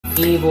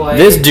Beannieboy.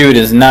 This dude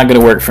is not gonna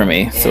work for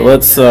me. So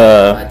let's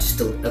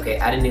okay,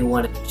 add a new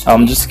one.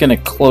 I'm just gonna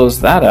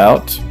close that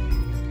out.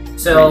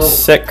 So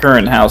set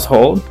current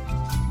household.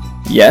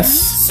 Yes.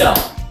 So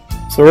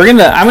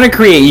I'm gonna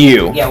create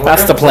you. Yeah,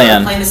 that's the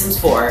plan. We're playing The Sims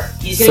 4.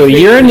 So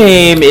your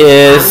name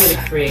is. I'm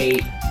gonna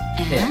create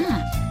him.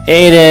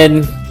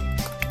 Aiden.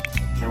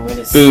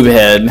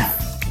 Boobhead.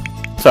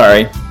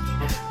 Sorry. I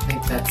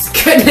think that's a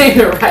good name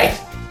to write.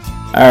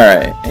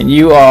 Alright, and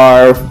you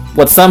are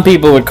what some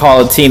people would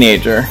call a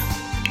teenager.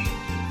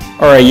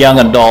 Or a young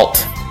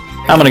adult.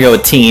 I'm gonna go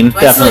with teen.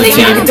 Definitely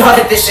teen. Young adult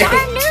at this age.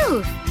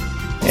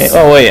 Hey,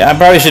 oh wait, I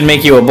probably should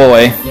make you a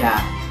boy.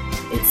 Yeah,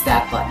 it's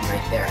that button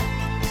right there.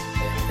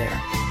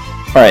 There.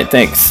 Alright,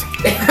 thanks.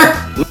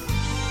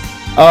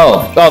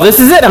 Oh, this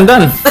is it, I'm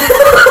done.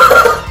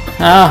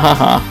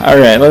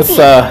 Alright,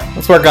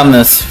 let's work on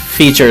this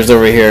features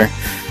over here.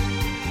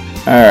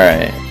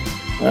 Alright.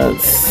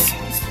 Let's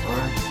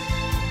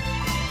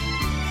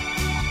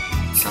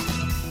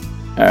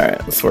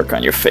work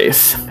on your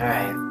face.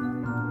 Alright.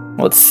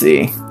 Let's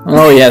see.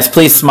 Oh yes,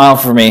 please smile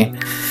for me.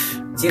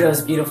 See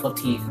those beautiful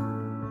teeth.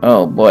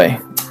 Oh boy.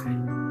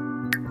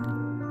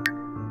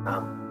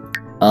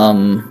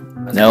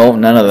 No,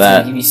 none of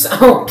that.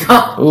 Oh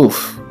god.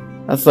 Oof.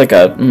 That's like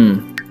a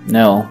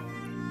no.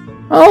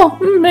 Oh,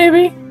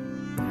 maybe.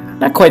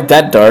 Not quite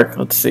that dark.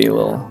 Let's see a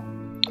little.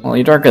 Well,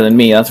 you're darker than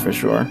me, that's for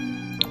sure.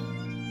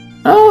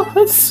 Oh,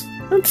 that's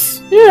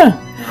yeah.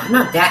 No, I'm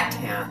not that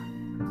tan.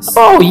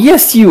 Oh,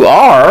 yes you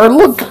are.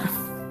 Look.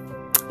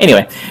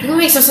 Anyway. It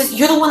makes no sense.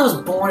 You're the one that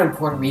was born in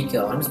Puerto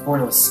Rico. I was born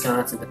in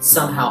Wisconsin, but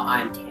somehow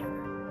I'm tan.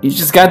 You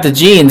just got the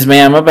genes,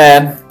 man. My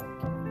bad.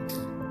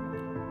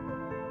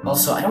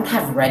 Also, I don't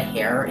have red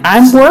hair.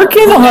 I'm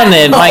working on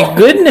it. My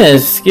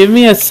goodness. Give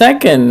me a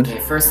second. Okay,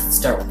 first let's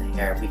start with the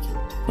hair.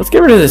 Let's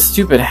get rid of this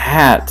stupid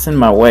hat. It's in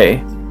my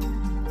way.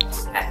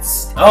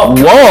 Oh.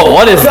 Whoa,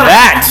 what is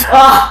that?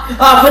 Oh,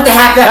 put the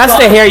hat back on. That's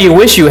the hair you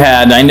wish you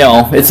had. I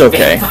know. It's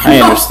okay. I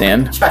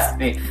understand. Trust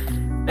me.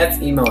 That's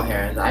emo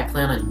hair, and I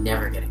plan on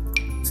never getting.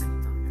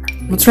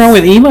 What's wrong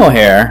with emo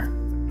hair?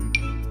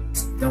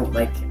 Don't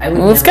like.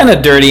 Well, it's kind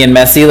of dirty and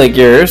messy like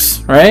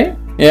yours, right?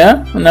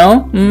 Yeah?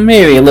 No?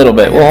 Maybe a little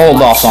bit. We'll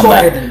hold off on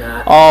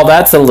that. Oh,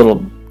 that's a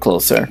little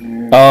closer.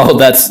 Oh,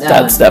 that's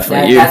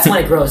definitely you. That's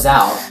when it grows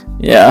out.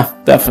 Yeah,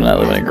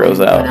 definitely when it grows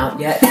out. Out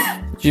yet.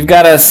 You've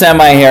got a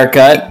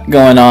semi-haircut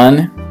going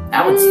on.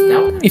 That one's.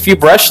 If you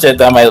brushed it,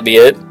 that might be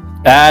it.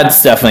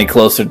 That's definitely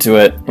closer to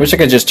it. Wish I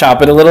could just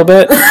chop it a little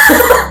bit. No,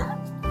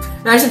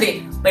 I should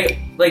think like.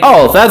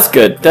 Oh, that's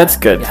good. That's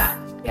good.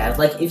 Yeah.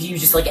 Like if you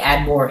just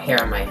add more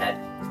hair on my head.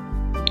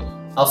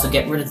 Also,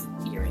 get rid of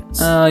the earrings.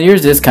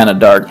 Yours is kind of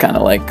dark, kind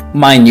of like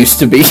mine used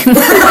to be.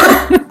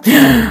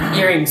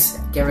 Earrings.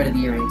 Get rid of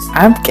the earrings.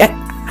 I'm getting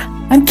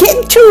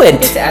to it.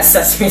 It's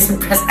accessories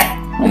and press.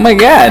 Oh my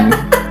god.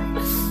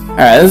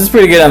 Alright, this is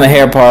pretty good on the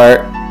hair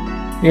part.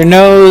 Your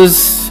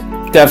nose,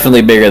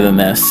 definitely bigger than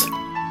this.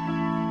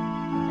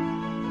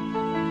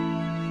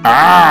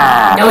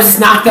 Nose is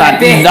not that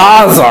big.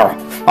 Nozzle.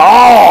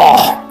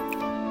 Oh!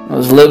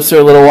 Those lips are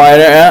a little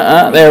wider.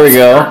 There we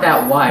go. Not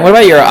that wide. What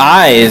about your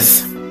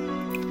eyes?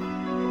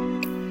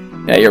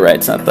 Yeah, you're right.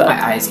 It's not that.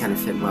 My eyes kind of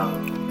fit well.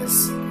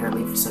 Because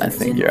apparently for some reason, I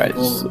think your eyes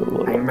is a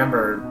little... I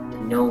remember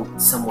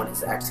someone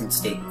has actually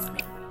stated for me.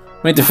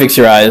 We need to fix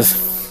your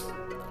eyes.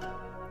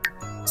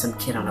 Some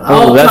kid on a...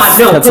 Oh, that's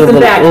put them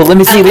back. Oh, let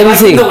me see, let me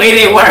see. The way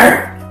they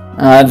were.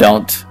 I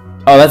don't.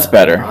 Oh, that's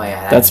better. Oh,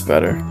 yeah. That's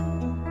better.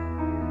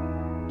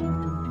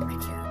 I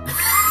can't.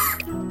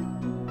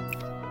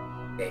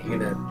 Okay, you're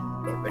gonna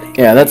get rid of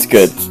Yeah, that's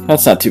good.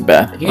 That's not too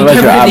bad. What about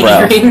your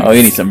eyebrows? Oh,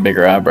 you need some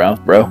bigger eyebrows,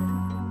 bro.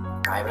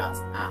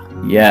 Eyebrows.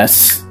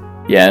 Yes.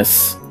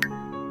 Yes.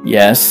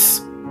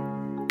 Yes.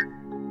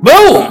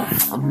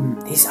 Boom!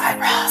 These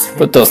eyebrows.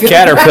 Put those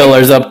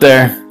caterpillars up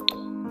there.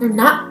 They're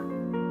not...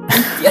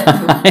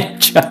 I'm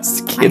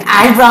just kidding. My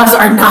eyebrows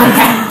are not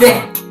that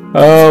thick.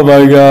 Oh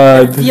my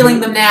god. I'm feeling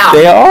them now.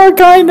 They are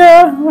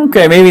kinda.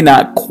 Okay, maybe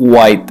not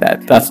quite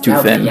that. That's too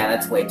thin. Yeah,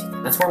 that's way too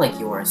thin. That's more like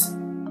yours.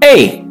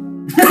 Hey!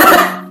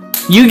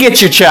 You get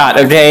your shot,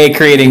 okay?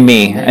 Creating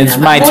me. It's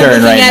my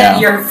turn right now.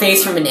 Your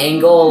face from an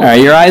angle.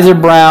 Alright, your eyes are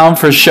brown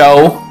for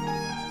show.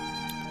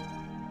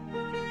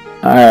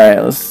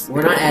 Alright, let's...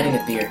 We're not adding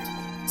a beard.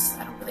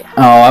 I don't really have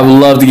Oh, I would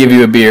love to give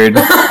you a beard.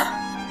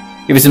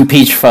 Give you some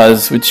peach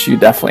fuzz, which you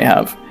definitely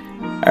have.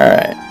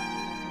 Alright.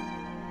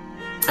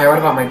 Alright, what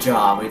about my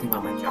jaw? What do you think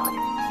about my jaw? You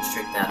can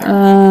straighten that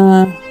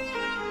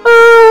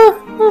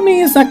I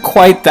mean, it's not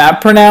quite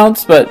that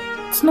pronounced, but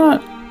it's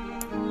not...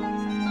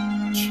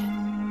 Chin.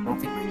 I don't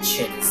think my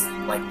chin is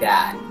like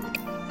that.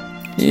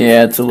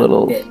 Yeah, it's a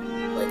little... Bit,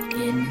 like,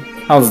 in.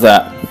 How's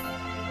that?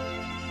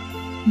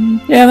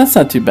 Yeah, that's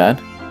not too bad.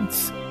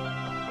 It's...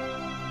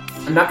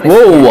 I'm not gonna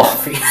Whoa!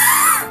 For you.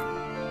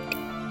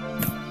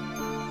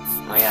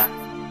 Oh, yeah.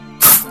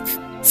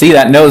 See,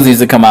 that nose needs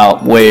to come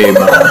out way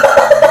more.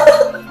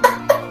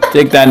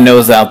 Take that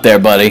nose out there,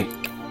 buddy.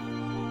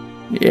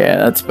 Yeah,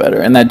 that's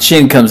better. And that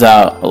chin comes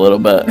out a little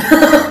bit.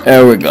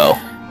 There we go.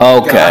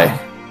 Okay.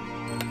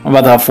 What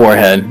about that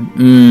forehead?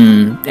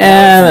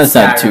 That's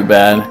not too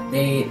bad.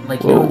 They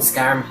like, you know, in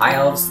Skyrim high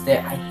elves.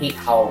 I hate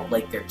how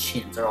like their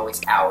chins are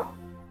always out.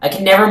 I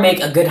can never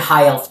make a good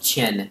high elf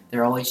chin.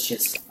 They're always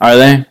just. Are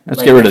they? Let's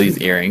like, get rid of these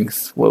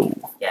earrings. Whoa.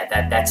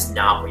 Yeah, that's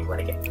not where you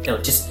want to get. No,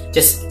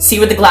 just see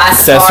what the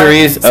glasses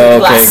accessories.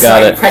 Are. Okay,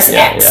 got it. Press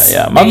X.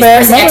 Yeah. My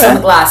bad. Press X on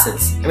the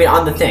glasses. I mean,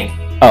 on the thing.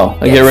 Oh,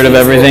 get rid of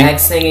everything.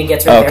 X thing and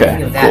gets rid of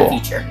everything of that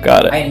feature.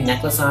 Got it. I had a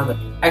necklace on, but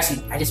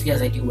actually, I just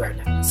realized I do wear a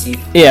necklace. See?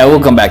 Yeah,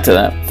 we'll come back to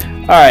that.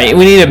 All right,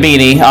 we need a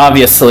beanie,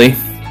 obviously.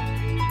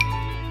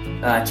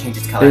 Change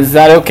its color. Is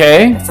that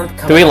okay?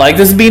 Do we like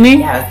this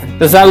beanie? Yeah.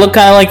 Does that look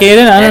kind of like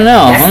Aiden? I don't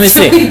know. Let me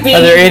see.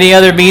 Are there any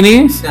other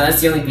beanies? No,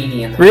 that's the only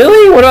beanie in there.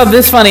 Really? What about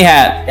this funny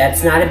hat?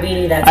 That's not a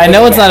beanie. That's. I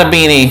know it's not a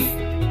beanie.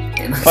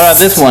 What about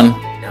this one?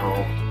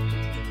 No.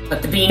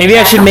 But the beanie. Maybe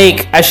I should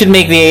make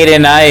the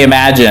Aiden I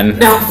imagine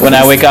when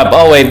I wake up.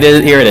 Oh wait,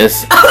 here it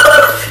is.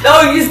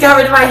 No, you just got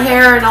rid of my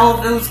hair and all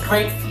of those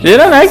great features. Did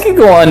I? I can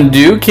go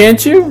undo,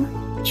 can't you?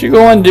 Should you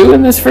go undo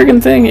in this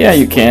friggin' thing? Yeah,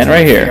 you can.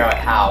 Right here. Figure out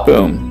how.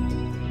 Boom.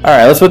 All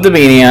right, let's put the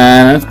beanie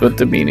on.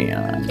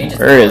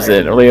 Where is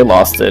it? Oh, I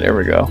lost it. There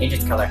we go. Change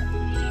its color.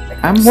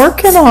 I'm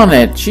working on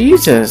it.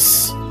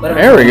 Jesus.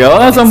 There we go.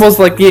 That's almost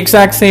like the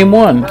exact same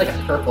one. More like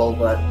a purple,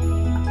 but.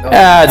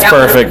 Oh, it's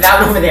perfect. That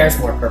one over there is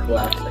more purple,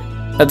 actually.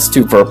 That's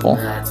too purple.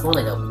 It's more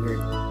like a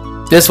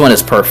weird. This one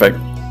is perfect.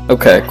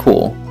 Okay,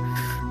 cool.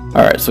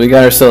 All right, so we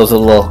got ourselves a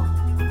little.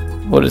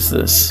 What is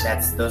this?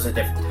 Those are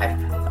different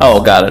types.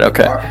 Oh, got it.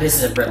 Okay.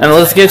 This is a. And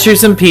let's get you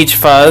some peach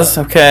fuzz.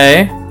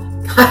 Okay.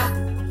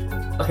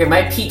 Okay,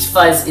 my peach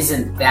fuzz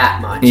isn't that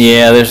much.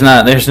 Yeah,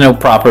 there's no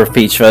proper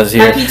peach fuzz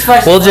here. Peach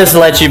fuzz we'll just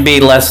let you be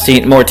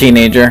more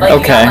teenager. Like,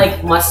 okay. You got,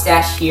 like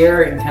mustache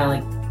here and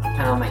kind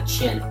of on my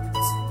chin.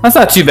 That's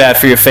not too bad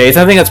for your face.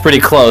 I think that's pretty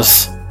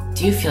close.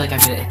 Do you feel like I'm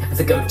gonna end up with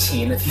a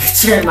goatee in the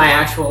future in my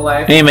actual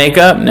life? Any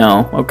makeup?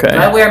 No. Okay. Do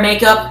I wear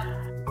makeup?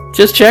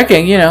 Just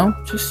checking.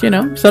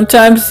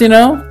 Sometimes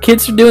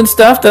kids are doing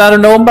stuff that I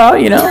don't know about.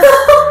 I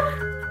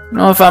don't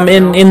know if I'm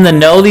in the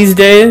know these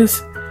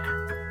days.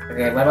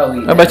 Okay, what about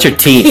we? How about your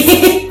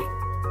teeth?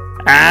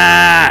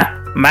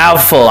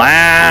 Mouthful.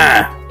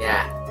 Yeah.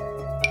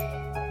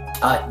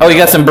 Oh, you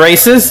got some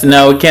braces?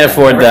 No, we can't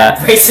afford that.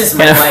 Braces,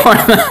 my life.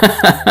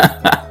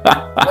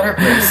 What are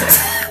braces?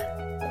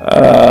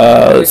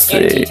 Let's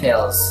skin see.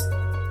 Details.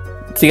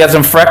 So you got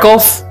some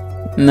freckles?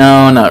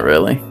 No, not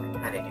really.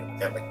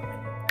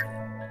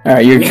 All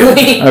right, you're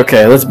good.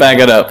 Okay, let's back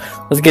it up.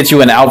 Let's get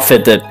you an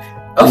outfit that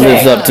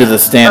lives up to the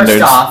standards.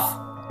 First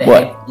off, the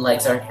what?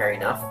 Legs aren't hairy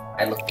enough.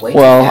 I look way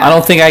well, I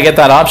don't think I get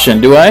that option,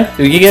 do I?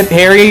 Do you get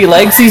hairy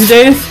legs these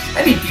days?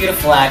 That'd be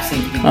beautiful,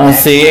 actually. Oh,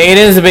 see,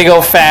 Aiden's a big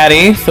old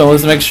fatty, so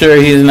let's make sure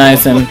he's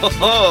nice and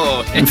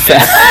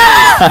fat.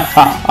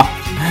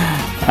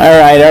 All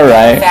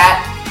right.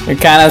 Fat. You're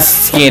kind of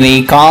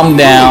skinny. Calm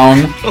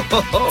down.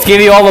 Let's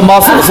give you all the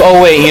muscles.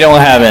 Oh wait, you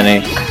don't have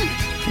any.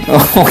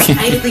 Okay.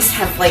 I at least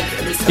have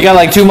You got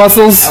like 2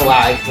 muscles? Oh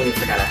wow, I completely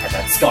forgot I had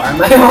that scar on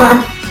my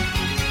arm.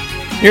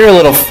 You're a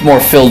little more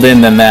filled in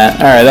than that.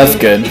 Alright, that's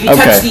good. If you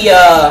touch the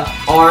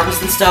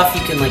arms and stuff,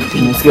 you can like...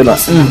 Let's get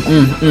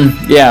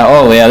Yeah,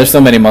 oh yeah, there's so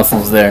many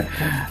muscles there.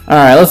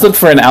 Alright, let's look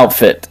for an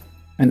outfit.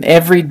 An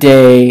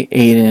everyday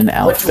Aiden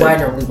outfit. What do I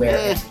normally wear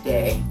every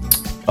day?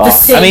 Oh,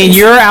 I mean,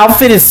 your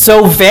outfit is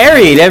so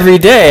varied every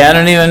day. I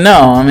don't even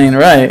know. I mean,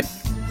 right.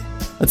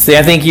 Let's see,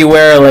 I think you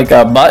wear like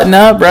a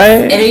button-up,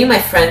 right? Any of my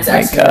friends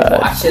actually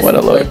watch this. What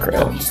a load of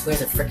crap. No, he just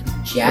wears a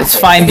freaking jacket. Let's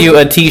find you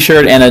a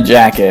t-shirt and a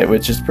jacket,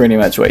 which is pretty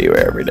much what you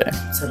wear every day.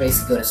 So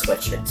basically go to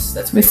sweatshirts.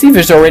 Let me see if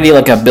there's already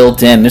like a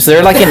built-in. Is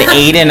there like an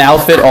Aiden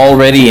outfit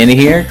already in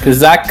here? Because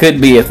that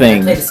could be a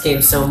thing. I played this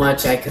game so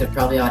much, I could have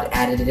probably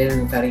added it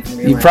in without even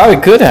realizing. You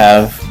probably could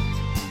have.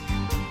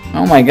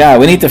 Oh my god,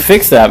 we need to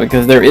fix that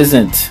because there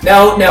isn't.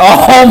 No.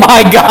 Oh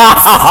my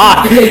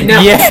god!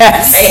 No.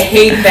 Yes! I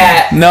hate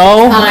that.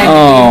 No?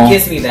 Time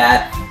gives me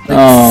that.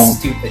 Like,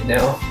 stupid,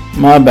 no.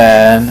 My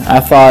bad. I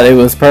thought it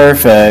was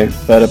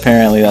perfect, but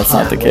apparently that's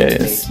not the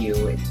case.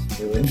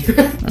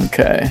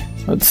 Okay,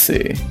 let's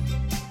see.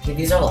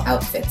 These are all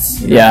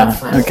outfits. Yeah,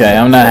 okay,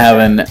 I'm not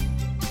having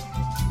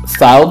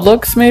styled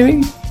looks,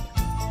 maybe?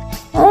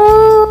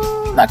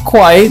 Not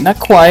quite.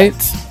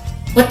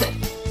 What the?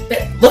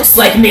 That looks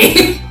like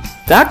me!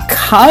 That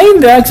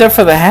kinda, except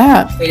for the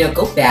hat. Wait, no,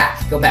 go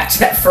back. Go back to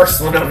that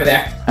first one over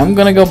there. I'm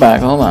gonna go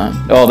back, hold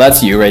on. Oh,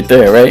 that's you right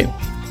there, right?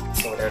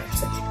 Sort of.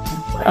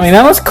 I mean,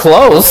 that was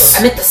close.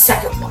 I meant the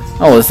second one.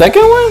 Oh, the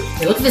second one?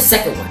 Hey, look at the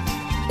second one.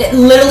 It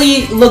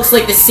literally looks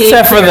like the same.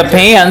 Except for the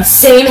pants.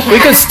 Same hat. We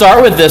could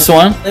start with this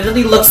one.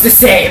 Literally looks the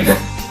same.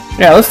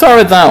 Yeah, let's start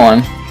with that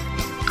one.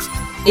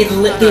 They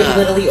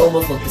literally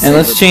almost look the same. And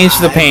let's change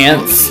the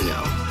pants.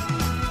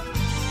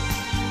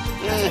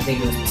 I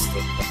think it was a mistake.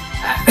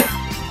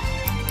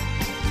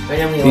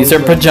 These are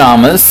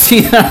pajamas.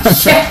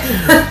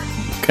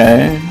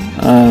 Okay.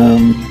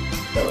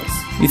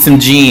 Need some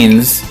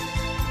jeans.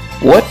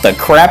 What the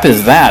crap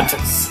is that?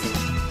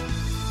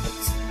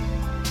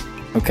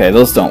 Okay,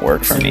 those don't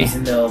work for me.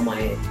 Even though my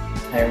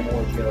entire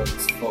wardrobe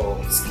is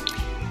full of skin.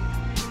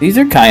 These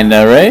are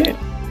kinda, right?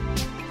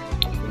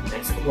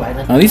 Ooh, I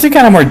like Oh, these are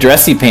kind of more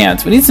dressy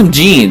pants. We need some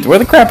jeans. Where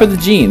the crap are the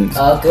jeans?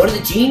 Go to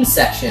the jeans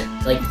section.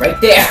 Like, right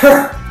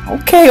there.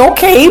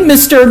 Okay,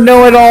 Mr.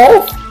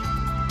 Know-It-All.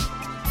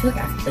 I feel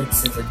like I've played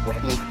this since, like, way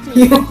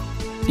more.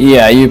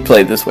 Yeah, you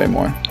played this way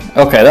more.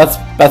 Okay,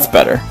 that's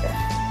better. Okay.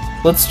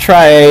 Let's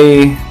try...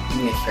 Give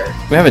me a shirt.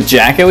 We have a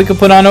jacket we could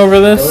put on over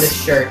this? Go to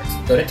shirt.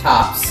 Go to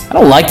tops. I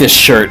don't like this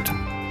shirt.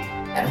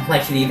 I don't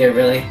like it either,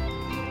 really.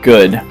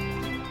 Good.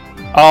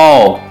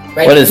 Oh,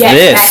 Right, what is yes,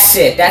 this? That's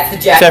it. That's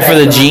the jacket. Except for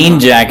the jean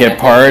jacket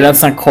part,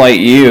 that's not quite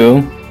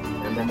you.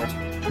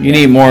 You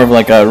need more of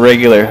like a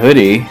regular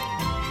hoodie.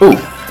 Ooh,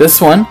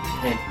 this one.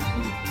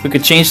 We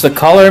could change the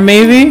color,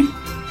 maybe?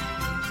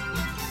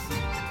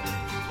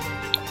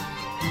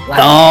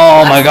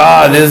 Oh my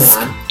god,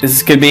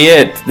 this could be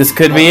it. This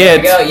could be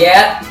it. There we go,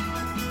 yeah.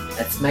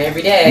 That's my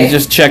everyday. You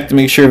just check to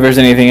make sure if there's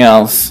anything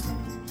else.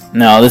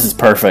 No, this is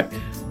perfect.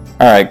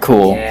 Alright,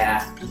 cool.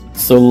 Yeah.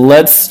 So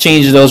let's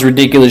change those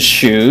ridiculous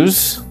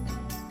shoes.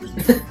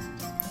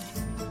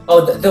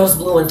 Oh, those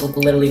blue ones look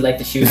literally like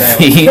the shoes I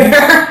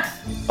wear.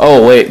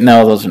 Oh, wait,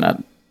 no, those are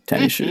not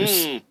tennis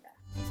shoes.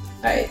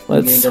 Alright,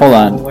 Let's, hold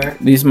on.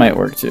 These might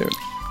work too.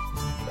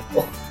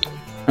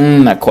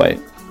 Not quite.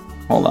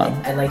 Hold on.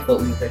 I like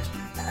what we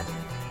originally had.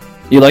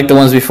 You like the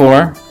ones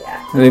before?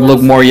 Yeah. They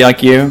look more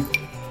like you?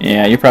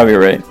 Yeah, you're probably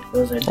right.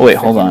 Those are oh, wait,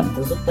 hold on.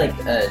 Those look like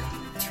a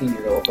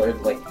 2-year-old or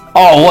like...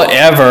 Oh,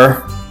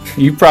 whatever.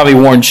 You've probably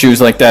worn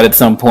shoes like that at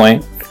some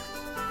point.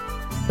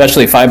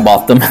 Especially if I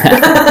bought them.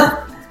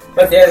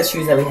 But they're the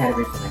shoes that we had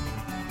originally.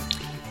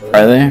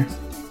 Are they?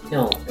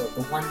 No,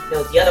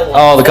 the other one.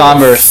 Oh, the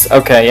Converse.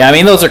 Okay, yeah, I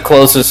mean those are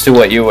closest to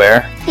what you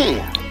wear.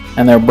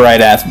 And they're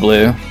bright ass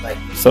blue. Like,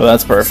 so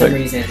that's perfect. For some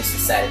reason I just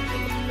decided to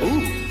make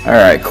it.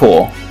 Alright,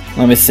 cool.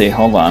 Let me see,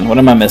 hold on. What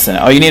am I missing?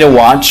 Oh, you need a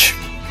watch? I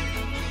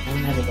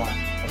don't have a watch.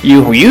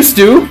 You used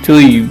to, till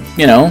you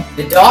know.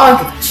 The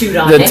dog chewed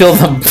on it. Until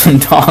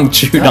the dog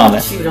chewed on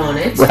it. Chewed on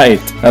it.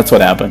 Right, that's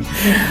what happened.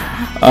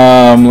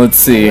 Let's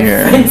see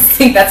here. I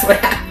think that's what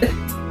happened.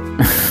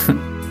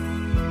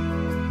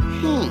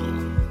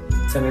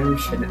 So maybe we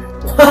shouldn't.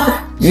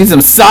 You need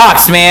some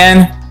socks,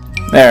 man.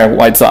 There,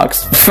 white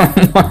socks.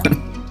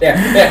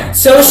 there.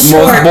 So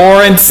short. Most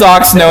boring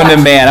socks known to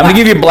man. I'm gonna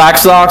give you black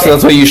socks. So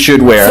that's what you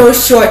should wear. So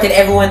short that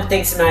everyone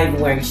thinks I'm not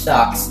even wearing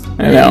socks.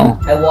 I know.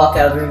 I walk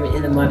out of the room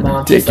and my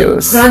mom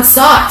ridiculous. Like, put on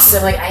socks.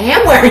 I'm like, I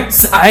am wearing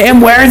socks. I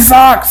am wearing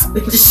socks.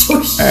 Just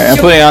so short. Alright, I'm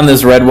putting on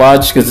this red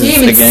watch because it's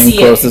the gang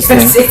closest thing.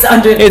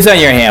 It's on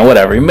your hand.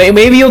 Whatever.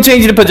 Maybe you'll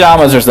change it to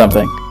pajamas or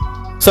something.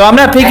 So I'm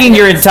not picking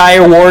your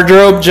entire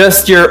wardrobe,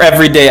 just your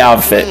everyday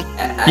outfit.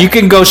 You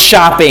can go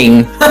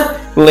shopping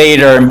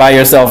later and buy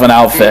yourself an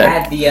outfit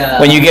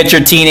when you get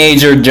your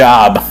teenager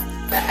job.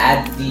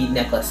 Add the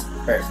necklace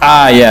first.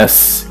 Ah,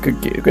 yes. Good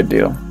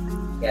deal.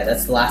 Yeah,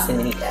 that's the last thing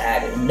we need to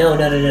add. No.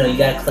 You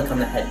gotta click on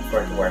the head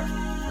for it to work.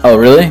 Oh,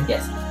 really?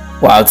 Yes.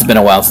 Wow, it's been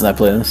a while since I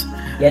played this.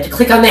 You have to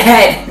click on the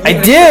head. I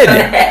did!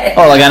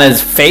 Oh, like on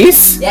his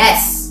face?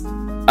 Yes.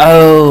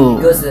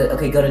 Oh.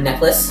 Go to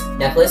necklace.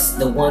 Necklace.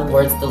 The one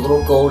where it's the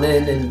little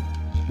golden and...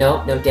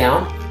 No,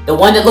 down. The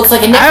one that looks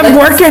like a necklace. I'm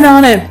working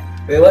on it!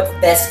 Wait, what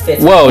best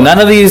fits? Whoa, none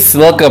of these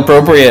look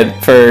appropriate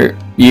for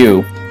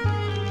you.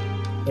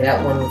 Yeah,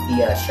 that one with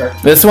the shark.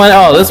 This one?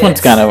 Oh, this one's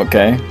kind of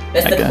okay.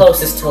 That's the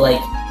closest to like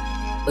a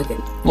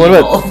what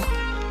about?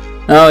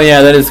 Oh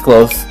yeah, that is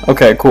close.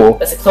 Okay, cool.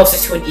 That's the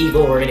closest to an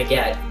eagle we're gonna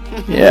get.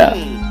 Yeah.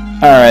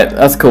 Alright,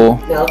 that's cool.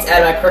 Now let's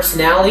add my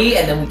personality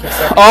and then we can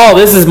start. Oh,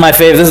 this is my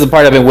favorite. This is the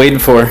part I've been waiting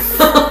for.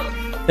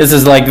 This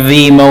is like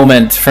the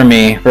moment for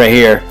me, right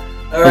here.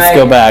 All let's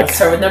go back. Let's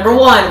start with number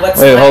 1. Wait,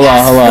 hold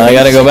on. I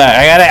gotta go back.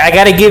 I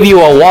gotta give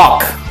you a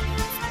walk.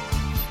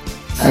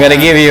 I gotta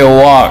give you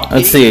a walk.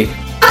 Let's see.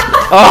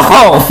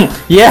 Oh,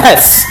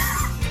 yes.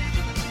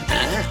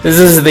 This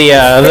is the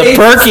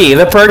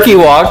perky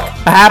walk.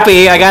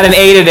 Happy, I got an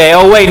A today.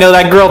 Oh wait, no,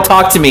 that girl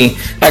talked to me.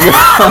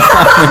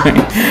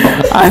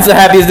 It's the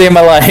happiest day of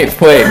my life.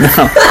 Wait,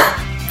 no.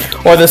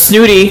 Or the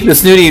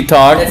snooty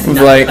talk.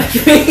 Like,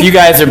 you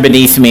guys are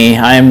beneath me.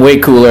 I am way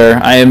cooler.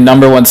 I am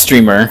 #1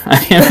 streamer.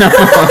 I am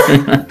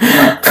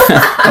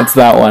That's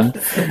that one.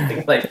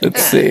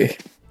 Let's see.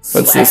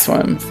 What's this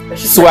one?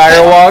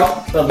 Swagger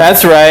walk.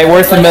 That's right.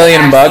 Worth $1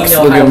 million.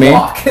 Look at me.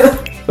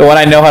 The one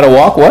I know how to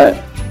walk.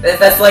 What?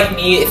 That's like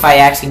me if I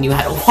actually knew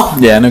how to walk.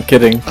 Yeah, no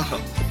kidding.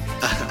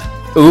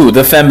 Ooh,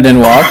 the feminine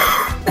walk.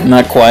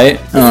 Not quite.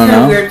 I don't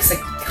know. Weird because I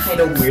kind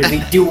of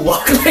weirdly do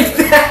walk like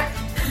that.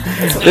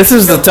 This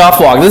is the tough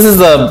walk. This is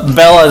the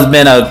Bella's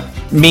been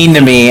mean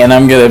to me, and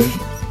I'm gonna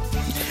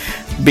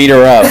beat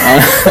her up,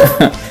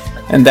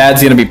 and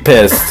Dad's gonna be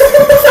pissed.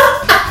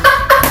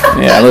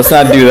 Yeah, let's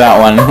not do that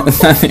one.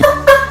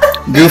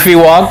 Goofy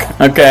walk.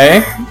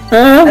 Okay.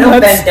 I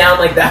don't bend down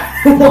like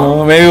that.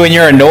 Well, maybe when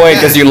you're annoyed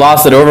because you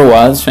lost at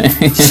Overwatch.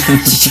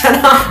 Shut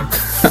up.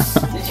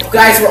 You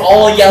guys were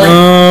all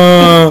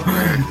yelling.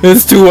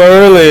 It's too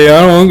early.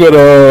 I don't want to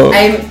go.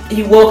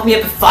 You woke me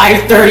up at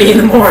 5:30 in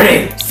the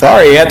morning.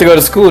 Sorry, you have to go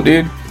to school,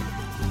 dude.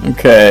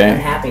 Okay. I'm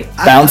happy.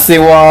 Bouncy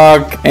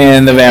walk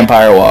and the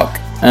vampire walk.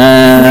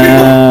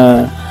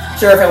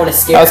 sure if I want to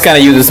scare. That was kind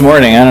of you this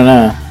morning. I don't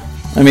know.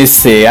 Let me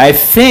see. I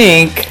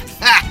think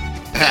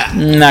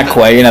not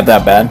quite. You're not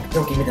that bad.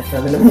 Don't give me the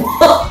feminine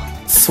walk.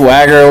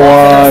 Swagger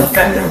walk.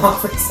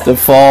 The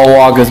fall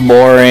walk is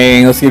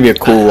boring. Let's give you a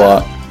cool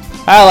walk.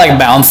 I like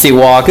bouncy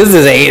walk. This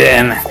is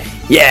Aiden.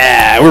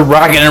 Yeah, we're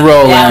rocking and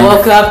rolling. Yeah, I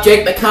woke up,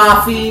 drank my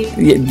coffee.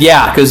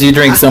 Yeah, because you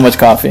drink so much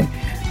coffee.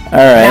 All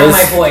right. Now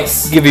let's my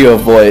voice. give you a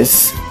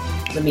voice.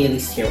 Let me at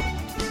least hear.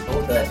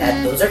 Oh,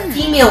 those are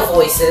female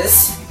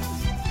voices.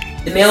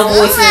 The male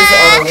voices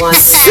are the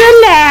ones.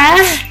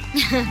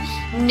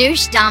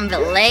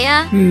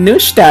 Nushtambalea.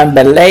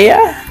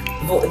 Nushtambalea.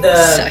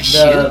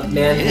 The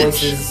man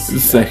voices.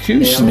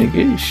 Sahoosh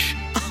nagoosh.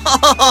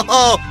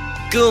 Oh,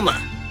 Guma.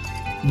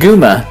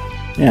 Guma.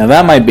 Yeah,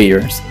 that might be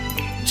yours.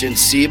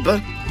 Jinsiba,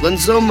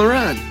 Lenzo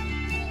Moran.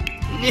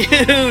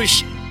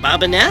 Noosh,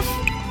 Babanef?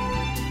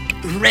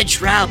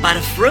 Reg Rao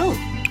Badafru.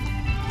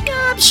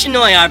 Yab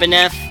Shinoy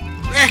Arbanef.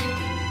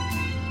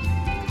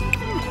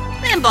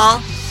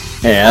 Ball.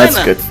 Yeah,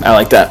 that's good. I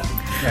like that.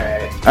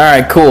 Alright.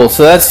 Alright, cool.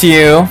 So that's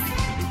you.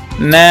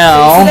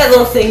 Now. You see that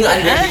little thing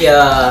under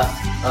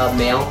the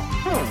male?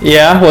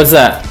 Yeah, what's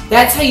that?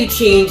 That's how you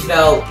change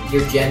about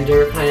your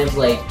gender, kind of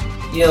like,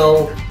 you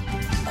know.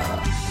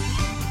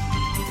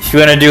 You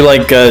want to do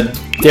like a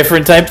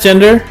different type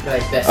gender?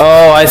 Like best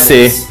Oh, I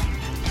see. friends.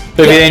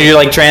 So if you think you're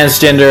like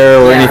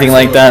transgender or Yeah, anything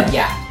like that?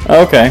 Yeah.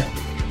 Okay.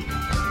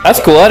 That's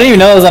cool. I didn't even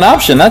know it was an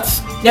option.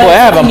 That's. No, Boy, I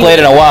haven't played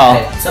in a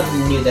while.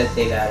 Something new that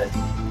they've added.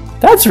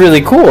 That's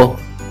really cool.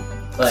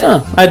 But,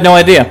 Huh, I had no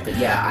idea. but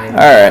yeah, I'm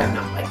Alright.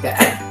 not like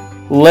that.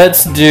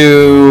 Let's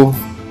do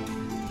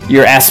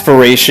your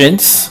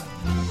aspirations.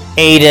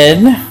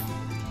 Aiden.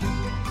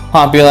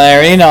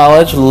 Popularity,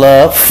 knowledge,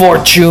 love,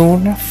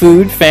 fortune,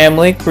 food,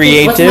 family,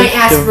 creative, What's my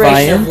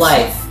aspiration of defiance.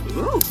 life?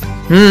 Let's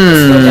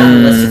go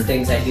down the list of Hmm.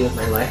 things I do with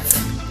my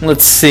life.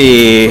 Let's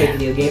see. Play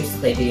video games,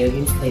 play video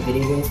games, play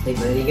video games, play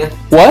video games.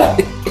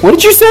 What? What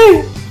did you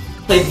say?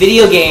 Play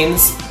video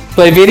games.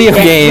 Play video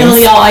That's games.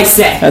 literally all I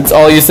said. That's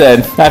all you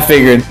said. I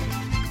figured.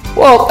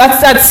 Well,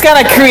 that's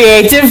kind of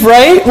creative,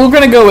 right? We're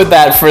gonna go with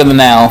that for the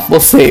now. We'll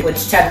see.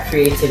 Which type of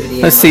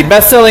creativity? Let's am see. I?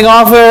 Best-selling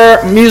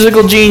author,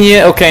 musical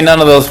genius. Okay, none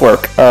of those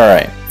work. All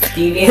right.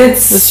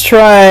 Deviants. Let's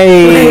try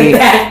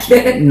Bad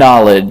kid.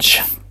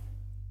 knowledge.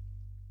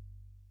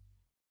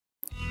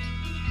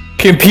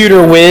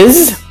 Computer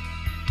whiz,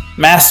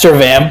 master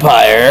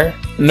vampire,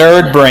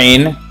 nerd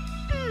brain,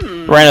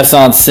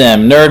 Renaissance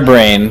sim, nerd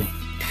brain.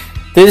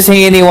 This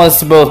handy wants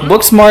to both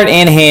book smart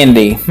and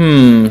handy.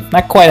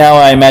 Not quite how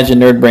I imagine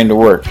nerd brain to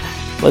work.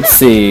 Let's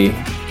see.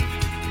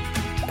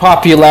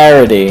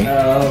 Popularity,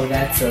 Oh,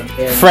 that's a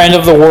very... friend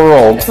of the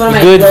world, That's one of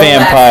my good little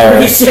vampire,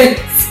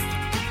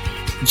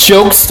 aspirations.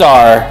 joke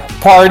star,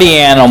 party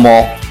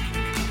animal.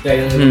 Do I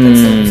look like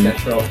someone who's gonna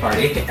throw a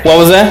party? What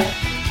was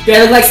that? Do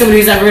I look like someone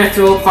who's ever gonna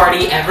throw a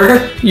party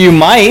ever? You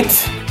might.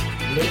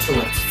 Nature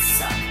wants to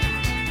suck.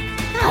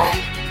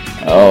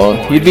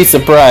 Oh, you'd be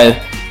surprised.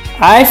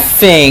 I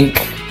think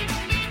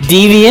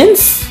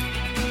deviance,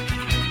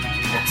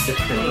 Master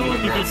criminal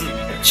and master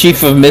criminal.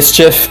 chief of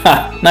mischief.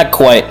 Ha, not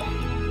quite.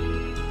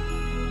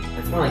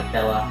 That's more like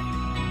Bella.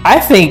 I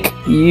think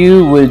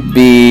you would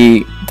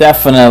be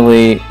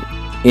definitely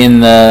in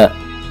the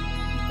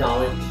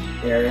Knowledge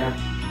area.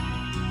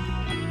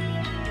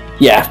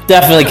 yeah,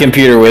 definitely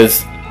computer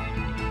whiz.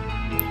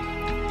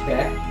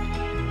 Okay.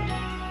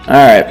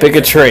 All right, pick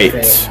a trait.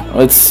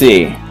 Let's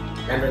see.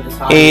 Remember this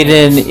hobby?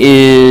 Aiden So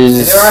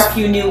is there are a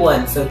few new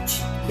ones, so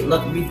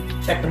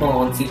check them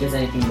all and see if there's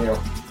anything new.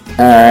 all There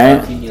are a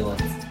right. few new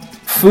ones.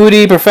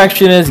 Foodie,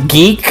 perfectionist,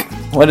 geek.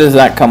 What does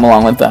that come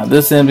along with that?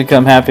 This then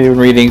become happy when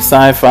reading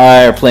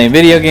sci-fi or playing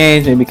video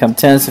games. They become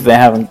tense if they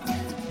haven't.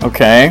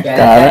 Okay, Yeah,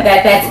 got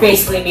it. that's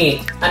basically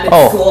me. I'm in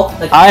Oh, school.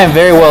 Like, I am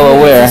very well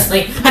aware.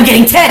 I'm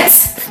getting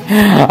tense!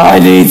 I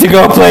need to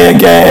go play a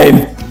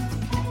game.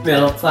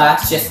 Middle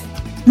class, just...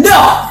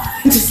 No!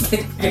 Just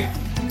gets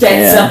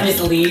Yeah. up and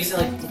just leaves.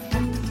 Like,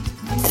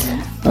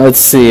 Let's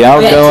see.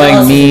 Outgoing,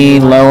 jealousy.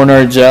 mean,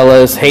 loner,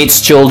 jealous, hates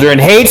children.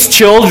 Hates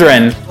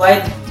children.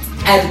 what?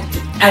 And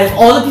out of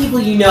all the people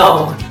you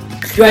know,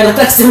 do I look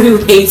like someone who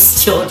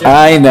hates children?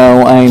 I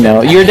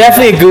know. You're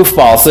definitely a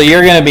goofball, so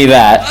you're gonna be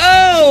that.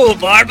 Oh,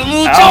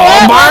 Barbamucha!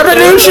 Oh,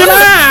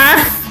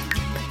 Barbadushima!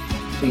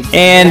 Please.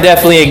 And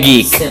definitely a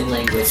geek. Sim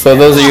language. So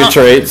those are your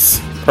traits.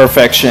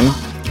 Perfection.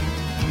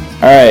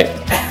 Alright.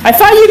 I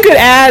thought you could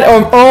add,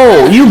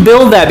 oh, you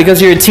build that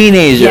because you're a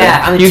teenager.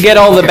 Yeah, I'm a you get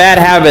all the teenager. bad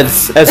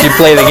habits as you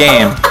play the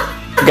game.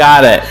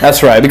 Got it.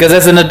 That's right. Because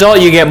as an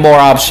adult, you get more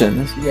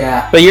options.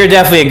 Yeah. But you're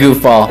definitely a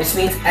goofball. Which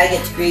means I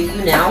get to create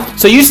you now.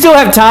 So you still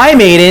have time,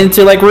 Aiden,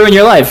 to like ruin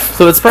your life.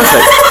 So it's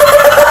perfect.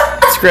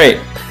 It's great.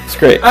 It's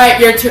great. Alright,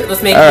 your turn.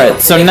 Let's make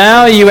Alright, so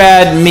now you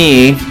add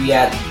me.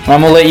 Yeah.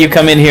 I'm gonna let you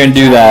come in here and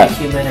do that.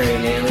 Human or an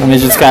alien. Let me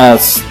just kind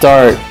of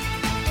start.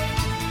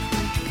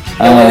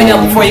 No,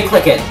 no, before you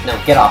click it. No,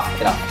 get off.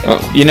 Get off. Get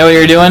off. You know what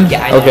you're doing?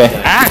 Yeah, I know Okay. what I'm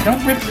doing. Ah,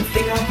 Don't rip the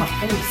thing off my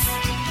face.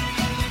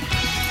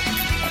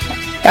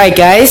 Alright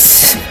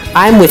guys,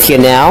 I'm with you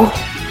now.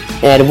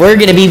 And we're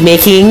gonna be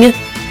making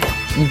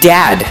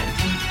Dad.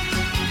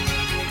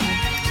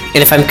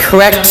 And if I'm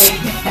correct...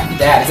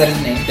 Dad, is that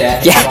his name?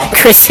 Dad? Yeah,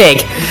 Chris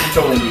Hig.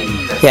 Totally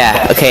mean Chris.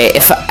 Yeah, okay,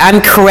 if I'm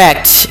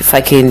correct, if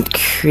I can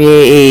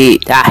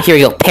create... Ah, here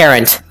we go,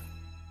 parent.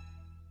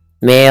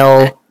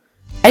 Male...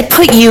 I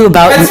put you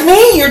about... That's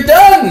me! You're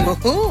done!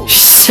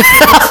 Shut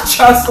up!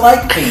 Just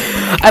like me.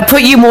 I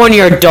put you more in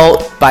your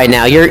adult by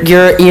now. You're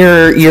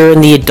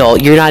in the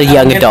adult. You're not a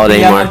young adult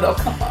anymore.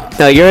 Come on.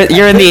 No,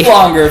 you're in the...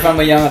 longer if I'm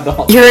a young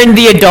adult. You're in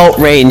the adult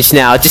range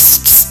now.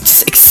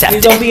 Just accept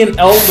Please it. don't be an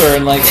elder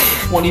in like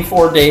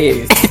 24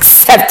 days.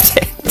 Accept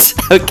it,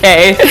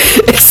 okay?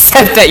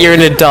 Accept that you're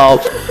an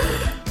adult.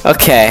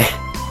 Okay.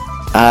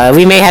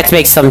 We may have to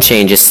make some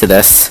changes to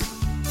this.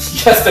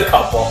 Just a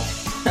couple.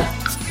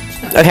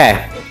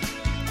 Okay.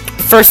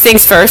 First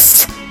things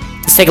first.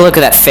 Let's take a look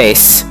at that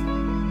face.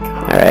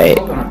 Alright.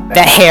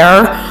 That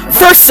hair.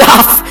 First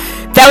off,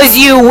 that was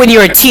you when you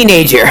were a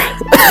teenager.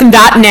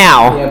 Not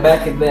now. Yeah,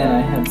 back then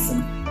I had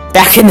some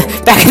Back in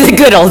the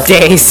good old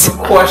days.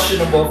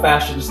 questionable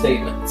fashion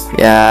statements.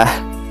 Yeah.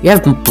 You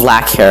have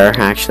black hair,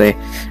 actually.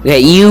 Okay,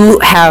 you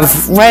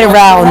have right I have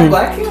around...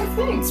 black hair?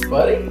 Thanks,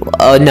 buddy.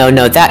 Oh,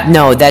 no,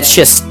 that's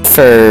just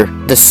for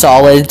the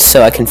solid,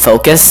 so I can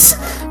focus.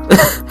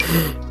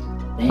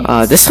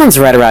 This one's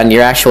right around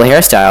your actual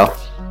hairstyle.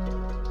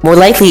 More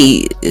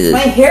likely... My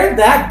hair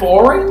that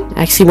boring?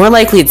 Actually, more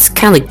likely it's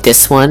kind of like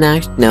this one.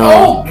 No.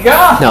 Oh,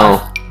 God!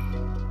 No.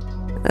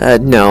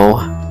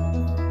 No.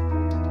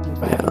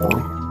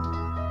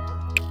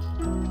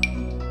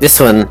 This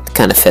one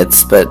kind of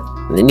fits, but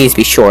it needs to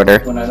be shorter.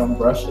 When I don't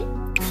brush it.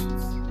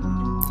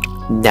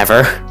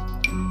 Never.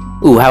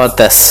 Ooh, how about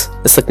this?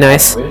 This look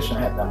nice? I wish I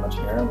had that much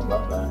hair. I would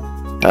love that.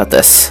 How about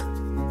this?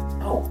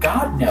 Oh,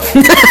 God, no.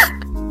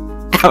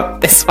 How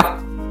about this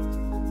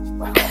one?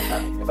 Wow,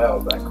 if that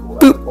was that cool.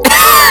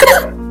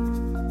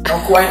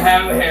 Don't quite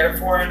have the hair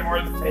for it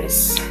or the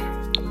face.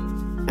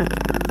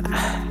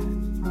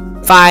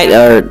 Fine,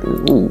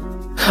 ooh.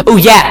 Oh,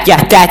 yeah,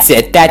 that's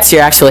it. That's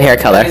your actual hair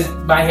color. That is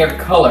my hair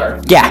color.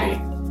 Yeah.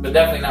 Maybe, but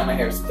definitely not my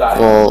hairstyle.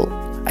 Well,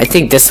 I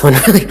think this one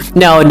really...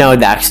 No,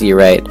 actually, you're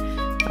right.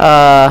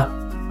 I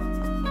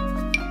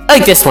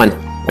like this one.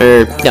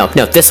 Or, no,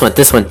 this one.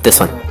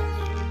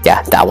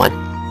 Yeah, that one.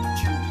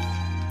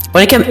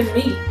 When I come...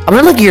 I'm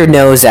gonna look at your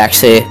nose,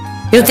 actually.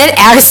 You know, that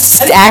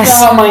ass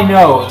on my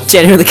nose.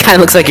 generally kind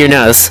of looks like your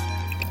nose.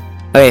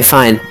 Okay,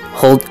 fine.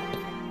 Hold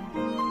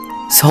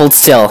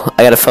still.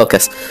 I gotta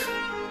focus.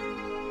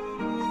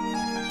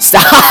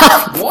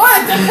 Stop!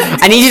 What?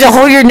 I need you to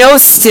hold your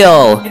nose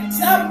still. It's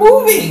not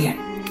moving.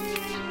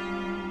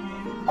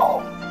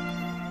 Oh.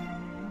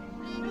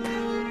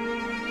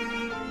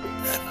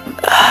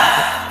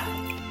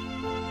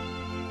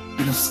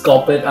 You just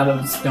sculpt it out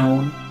of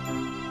stone.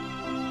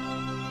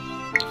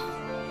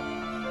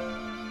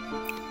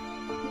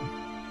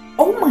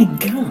 Oh my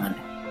God!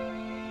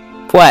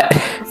 What?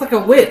 It's like a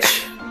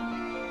witch.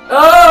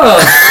 Oh!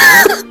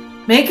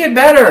 Make it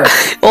better.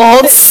 Well,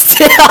 hold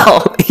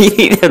still. You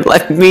need to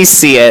let me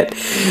see it,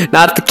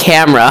 not the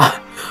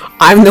camera.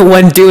 I'm the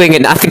one doing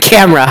it, not the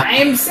camera. I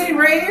am sitting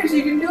right here so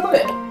you can do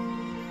it.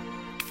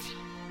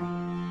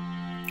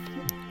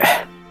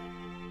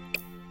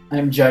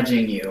 I'm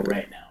judging you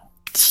right now.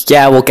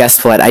 Yeah, well,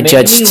 guess what? I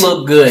judged. Make me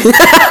look good.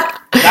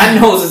 That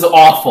nose is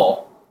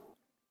awful.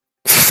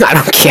 I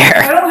don't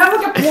care. I don't have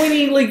like a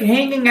pointy, like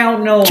hanging out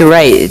nose. You're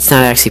right. It's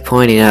not actually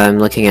pointing now. I'm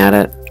looking at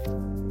it.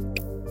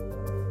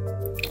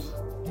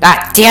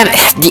 Ah, damn it!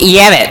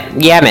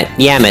 Yam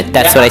it.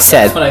 That's what I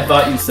said. That's what I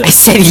thought you said. I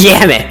said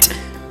yam it.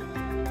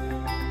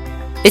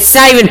 It's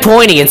not even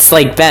pointing. It's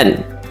like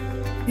bent.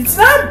 It's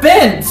not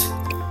bent.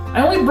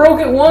 I only broke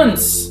it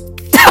once.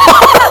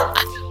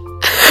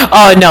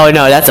 Oh no,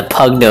 that's a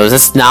pug nose.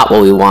 That's not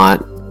what we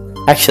want.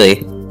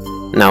 Actually,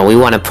 no, we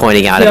want it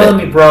pointing out of Tell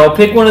it. me, bro.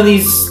 Pick one of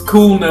these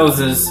cool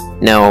noses.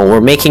 No,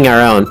 we're making our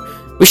own.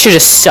 We should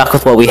have stuck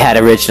with what we had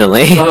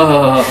originally.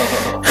 Oh.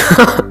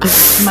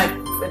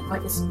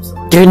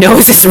 Your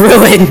nose is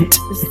ruined.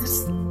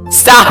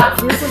 Stop.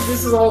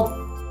 This is all.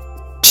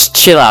 Just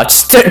chill out.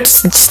 Just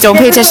don't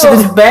pay attention to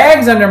those the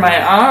bags under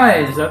my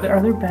eyes. Are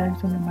there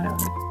bags under my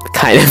eyes?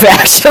 kind of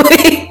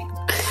actually.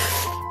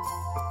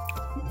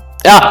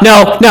 Oh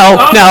no! Oh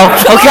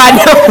God,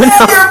 no!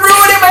 You're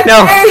ruining my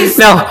face.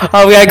 No!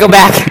 Oh, we gotta go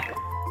back.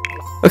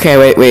 Okay,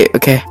 wait.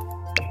 Okay.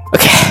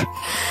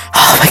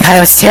 Oh my God, that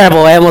was terrible.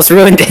 I almost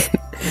ruined it.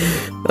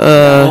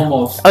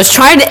 Almost. I was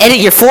trying to edit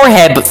your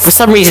forehead, but for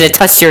some reason it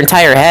touched your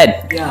entire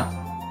head.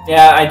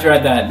 Yeah, I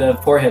tried that. The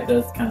forehead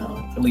does kind of.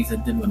 At least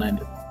it did when I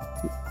did.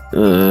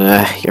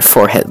 Your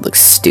forehead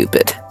looks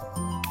stupid.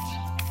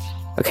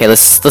 Okay,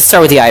 let's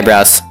start with the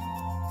eyebrows.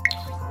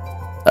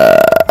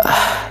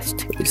 Let's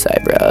do these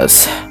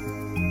eyebrows.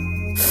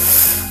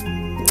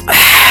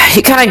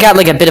 You kind of got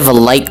like a bit of a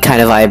light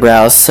kind of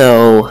eyebrows,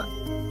 so.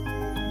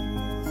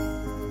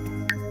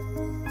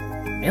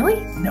 Really?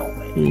 No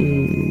way.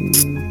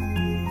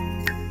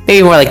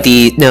 Maybe more like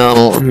the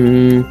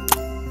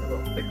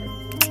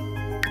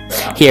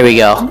Here we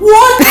go.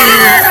 What the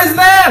hell is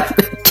that?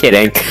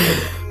 Kidding.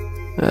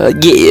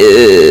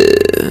 Yeah.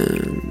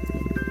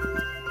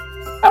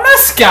 I'm not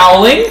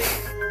scowling.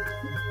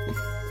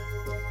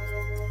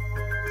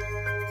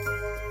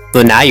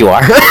 Well, now you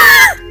are.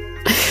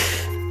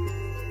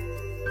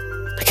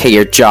 Okay,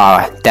 your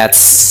jaw.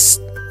 That's...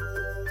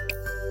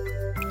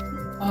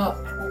 I'm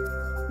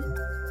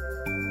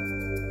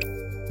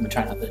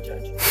trying not to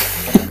judge.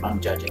 I'm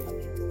judging.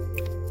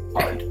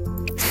 Hard.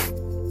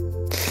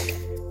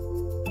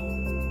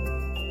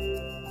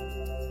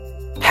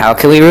 How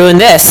can we ruin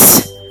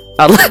this?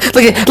 Oh, look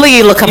at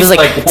you look up. He's It's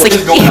like, it's what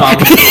is going on?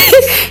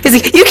 He's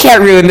like, you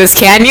can't ruin this,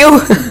 can you?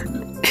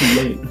 Too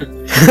late.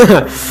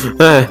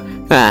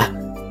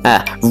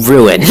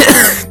 Ruin.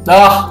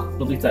 Ah,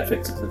 at least that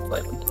fixes it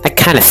slightly. I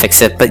kind of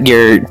fix it, but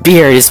your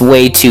beard is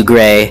way too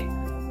gray.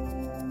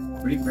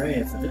 Pretty gray,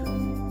 as it is.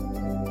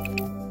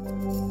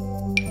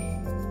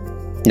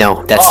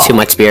 No, that's too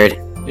much beard.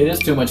 It is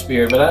too much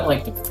beard, but I'd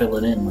like to fill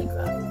it in like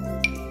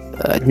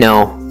that.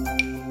 No.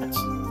 That's...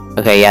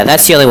 Okay, yeah,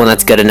 that's the only one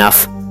that's good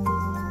enough.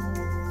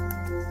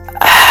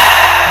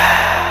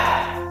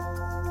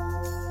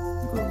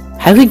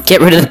 How do we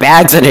get rid of the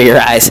bags under your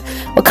eyes?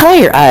 What color are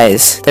your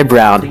eyes? They're I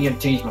brown. think you have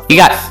to change my You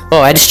got...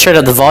 Oh, I just turned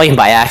up the volume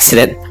by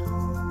accident.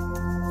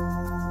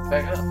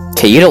 back up.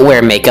 Okay, you don't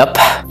wear makeup.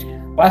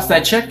 Last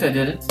I checked, I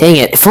didn't. Dang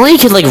it. If only you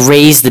could, like,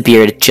 raise the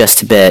beard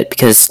just a bit.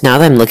 Because now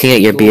that I'm looking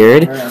at your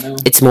beard,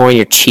 it's more on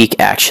your cheek,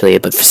 actually.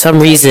 But for some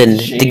reason,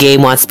 the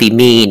game wants to be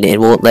mean and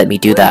won't let me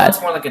do that.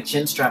 It's more like a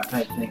chin strap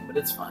type thing, but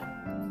it's fine.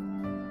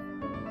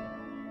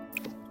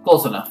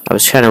 Close enough. I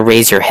was trying to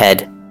raise your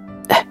head.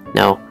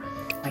 No.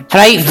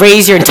 How do I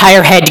raise your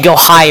entire head to go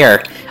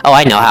higher? Oh,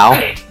 I know how.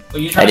 Are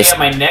you trying to get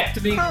my neck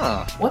to be?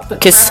 What the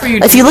Because crap are you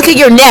if you doing? look at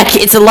your neck,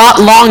 it's a lot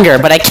longer,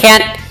 but I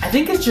can't I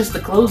think it's just the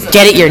clothes.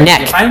 get at your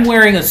neck. If I'm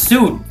wearing a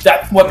suit,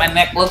 that's what my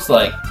neck looks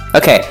like.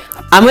 Okay,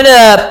 I'm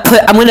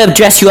gonna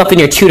dress you up in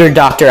your tutor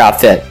doctor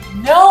outfit.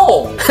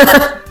 No!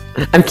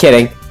 I'm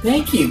kidding.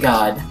 Thank you,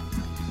 God.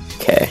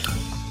 Okay.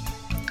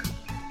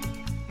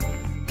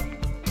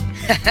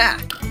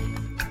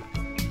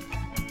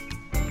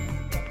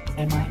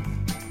 Am I?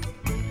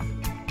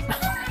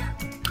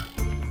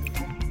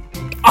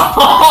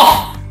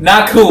 Oh,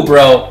 not cool,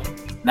 bro.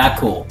 Not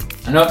cool.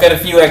 I know I've got a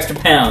few extra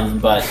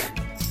pounds, but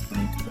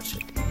I need to push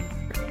it.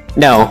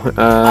 No,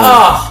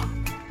 Oh,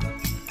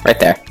 right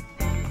there.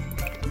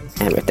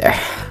 And right there.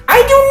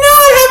 I do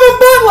not have a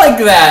butt like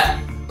that.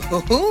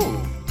 Ooh.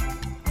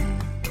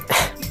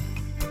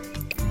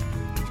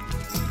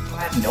 I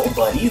have no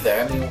butt either.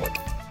 I mean,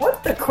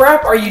 what the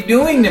crap are you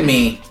doing to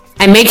me?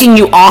 I'm making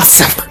you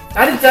awesome.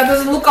 That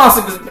doesn't look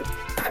awesome. 'Cause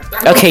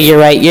Okay, you're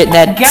right.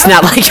 That's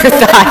not like your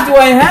What thigh. do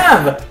I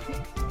have?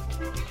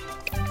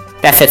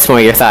 That fits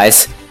more your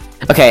thighs.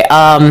 Okay,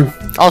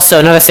 also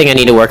another thing I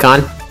need to work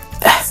on.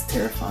 That's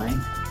terrifying.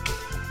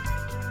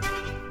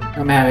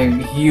 I'm having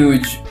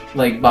huge,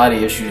 like,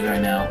 body issues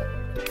right now.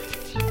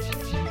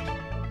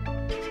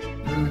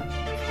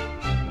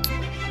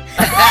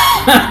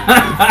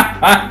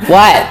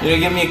 What? You gonna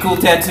give me a cool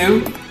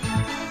tattoo?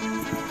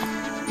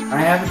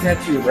 I have a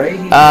tattoo right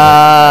here.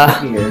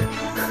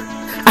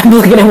 I'm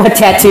looking at what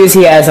tattoos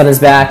he has on his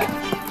back.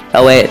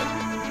 Oh wait,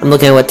 I'm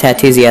looking at what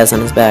tattoos he has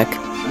on his back.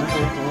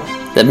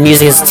 The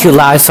music is too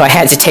loud, so I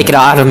had to take it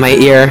out of my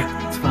ear.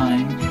 It's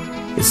fine.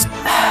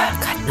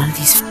 God, none of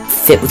these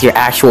fit with your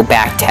actual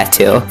back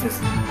tattoo.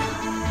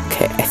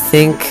 Okay, I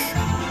think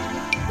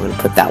I'm gonna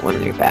put that one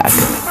on your back.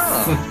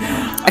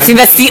 I think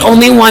that's the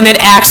only one that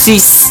actually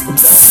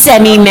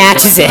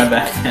semi-matches it. My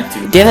back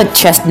tattoo. Do you have a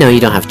chest? No, you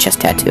don't have a chest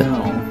tattoo.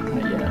 No,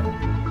 not yet.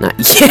 Not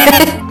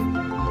yet.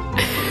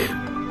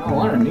 I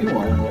want a new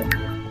one, but...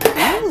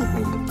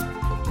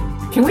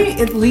 Can we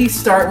at least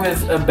start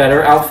with a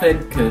better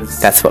outfit? Cause...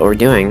 That's what we're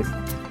doing.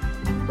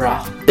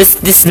 Bruh.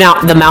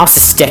 The mouse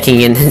is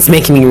sticking and it's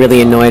making me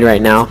really annoyed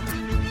right now.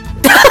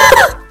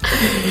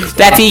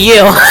 That'd be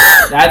you.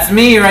 That's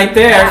me right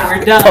there.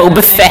 We're done.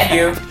 Boba Thank Fett.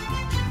 you.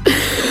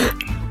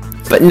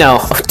 But no,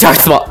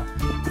 Darth Maul.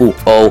 Ooh,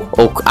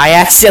 oh, I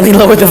accidentally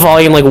lowered the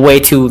volume like way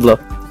too low.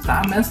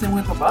 Stop messing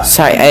with the button.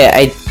 Sorry,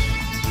 I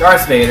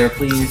Darth Vader,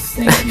 please.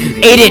 Thank you.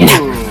 Aiden!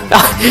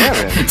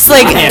 It's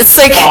like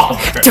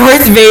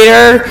Darth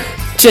Vader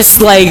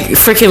just like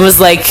freaking was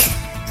like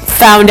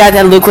found out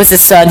that Luke was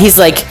his son. He's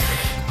like,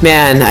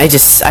 man,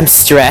 I'm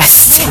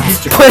stressed.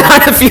 Put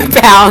on a few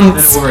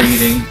pounds. What we're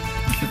eating.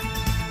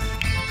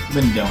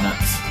 Been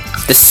donuts.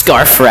 The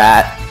scarf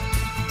rat.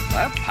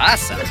 What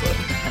pasta?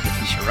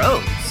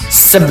 Churros.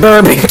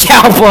 Suburban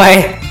cowboy.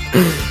 I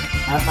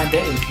have my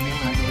days.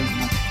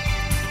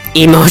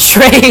 You know, my days. Emo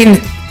train.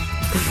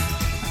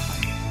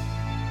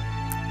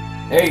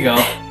 There you go.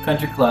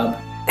 Country club.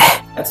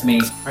 That's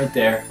me. Right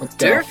there. Let's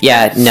go. Durf?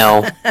 Yeah,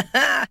 no.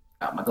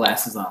 Got my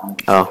glasses on.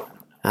 Oh,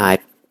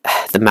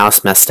 the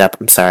mouse messed up.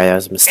 I'm sorry, that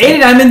was a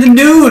mistake. Aiden, I'm in the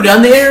nude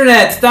on the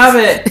internet. Stop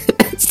it.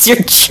 It's your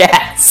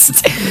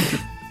chest.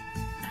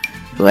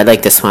 Ooh, I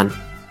like this one.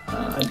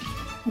 I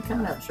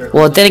kind of have a shirt.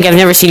 Well, then again, I've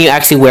never seen you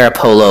actually wear a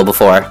polo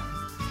before.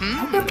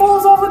 I wear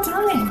polos all the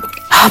time.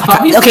 Oh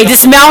my God. Okay,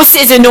 this mouse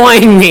is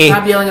annoying me.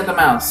 Stop yelling at the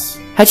mouse.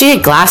 How'd you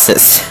get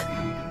glasses?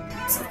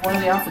 It's like one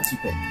of the outfits you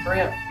picked.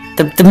 Hurry up.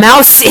 The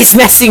mouse is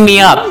messing me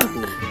up.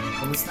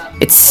 Well, it's not.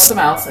 It's the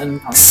mouse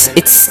and concentrate.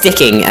 it's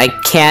sticking. I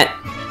can't.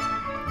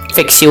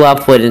 fix you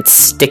up when it's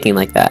sticking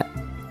like that.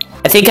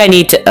 I think I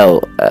need to.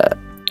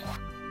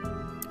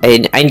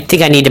 I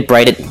think I need to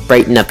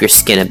brighten up your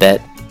skin a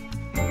bit.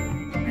 I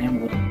am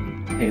a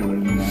little paler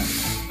than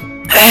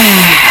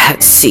that.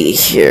 Let's see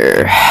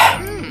here.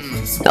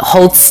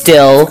 Hold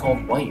still. It's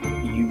called white.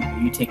 Are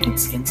you taking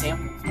skin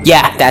samples?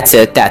 Yeah, that's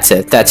it. That's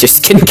it. That's your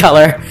skin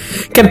color.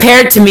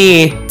 Compared to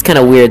me, it's kind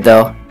of weird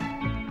though.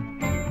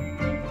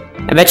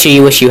 I bet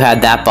you wish you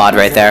had that bod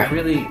right there.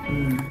 Really?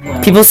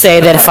 Well, People say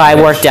that if I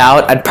worked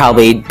out, I'd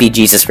probably be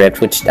Jesus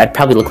ripped, which I'd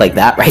probably look like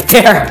that right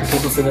there.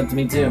 People said that to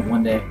me too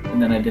one day, and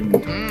then I didn't.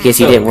 Because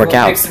you didn't work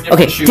out.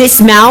 Okay, shoes.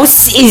 this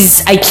mouse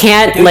is. I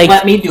can't Dude, like.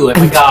 let me do it,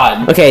 my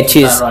God. Okay, It's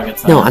choose. not rocket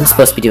science. No, I'm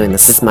supposed to be doing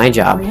this. This is my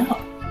job. Hurry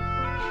up.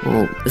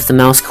 Well, if the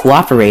mouse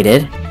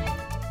cooperated.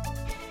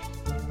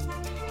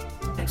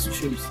 Next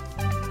shoes.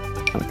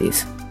 How about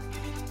these?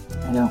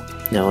 I know.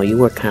 No, you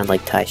wear kind of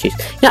like tie shoes.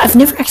 Yeah, I've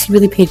never actually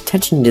really paid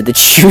attention to the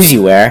shoes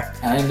you wear.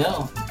 I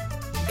know.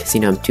 Because,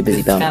 I'm too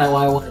busy That's about. kind of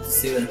why I wanted to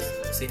see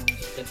this. See how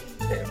much attention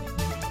you pay.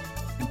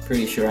 I'm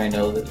pretty sure I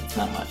know that it's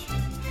not much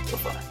so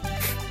far.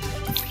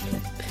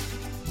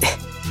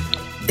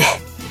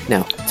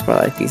 No, it's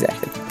probably like these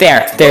actually.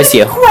 There's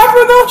you. Crap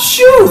are those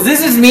shoes?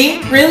 This is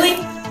me? Really?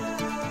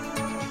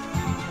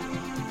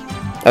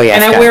 Oh yeah.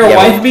 And I forgot. wear a Yeah,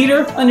 wife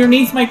beater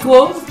underneath my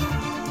clothes?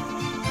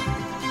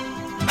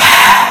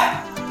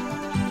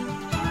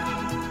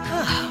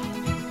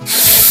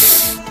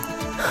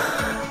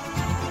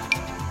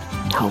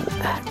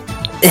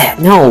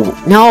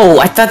 No,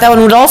 I thought that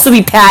one would also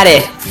be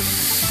padded.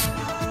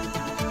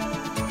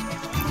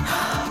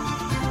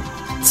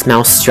 This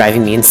mouse is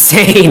driving me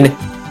insane.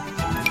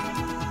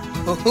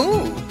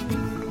 Woohoo!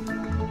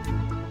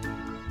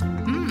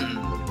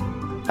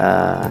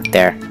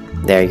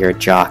 There, you're a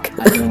jock.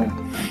 I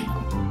don't.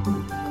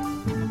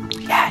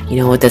 Yeah, you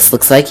know what this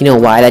looks like? You know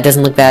why that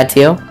doesn't look bad to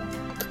you?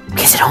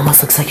 Because it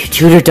almost looks like your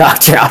tutor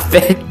doctor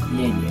outfit.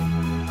 Yeah.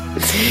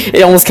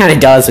 It almost kind of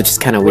does, which is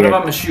kind of What weird.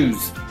 about my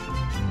shoes?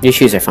 Your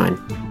shoes are fine.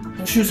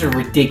 Those shoes are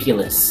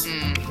ridiculous.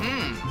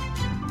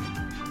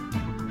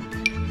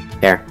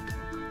 There.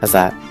 How's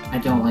that? I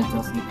don't like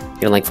those either.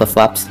 You don't like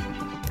flip-flops?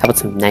 How about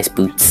some nice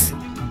boots?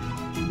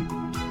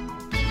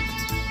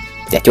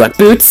 Yeah, do you want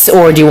boots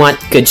or do you want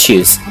good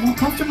shoes? I want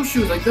comfortable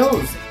shoes like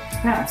those.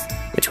 Pass.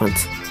 Which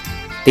ones?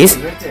 These?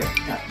 Right there.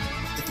 Yeah.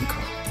 Different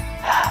color.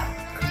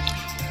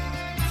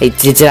 Hey,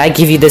 did I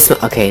give you this one?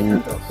 Okay,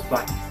 Those.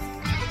 Black.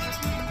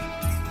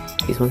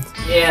 these ones?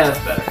 Yeah, that's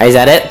better. Is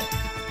that it?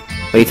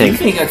 What do you You think?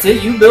 think that's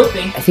it? You built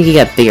me. I think you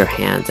got bigger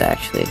hands,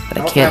 actually, but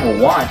I I can't. have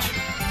a watch.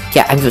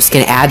 Yeah, I'm just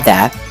gonna add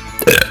that.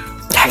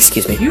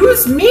 Excuse me.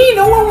 Excuse me?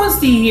 No one wants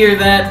to hear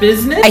that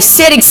business. I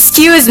said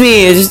excuse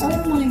me! It Oh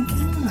my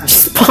god.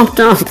 just popped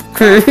up.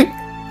 Oh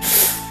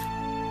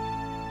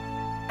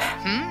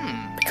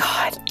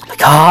my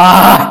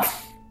god. Oh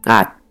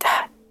my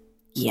god!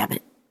 Damn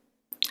it.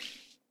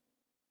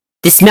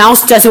 This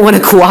mouse doesn't want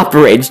to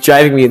cooperate. It's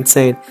driving me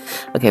insane.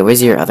 Okay,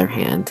 where's your other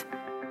hand?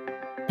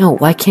 No,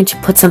 why can't you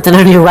put something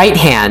on your right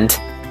hand?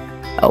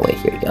 Oh, wait,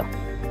 here we go.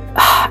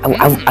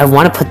 I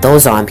want to put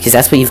those on because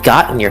that's what you've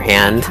got in your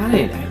hand.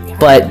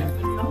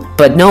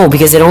 But no,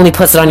 because it only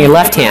puts it on your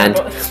left hand.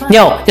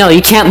 No,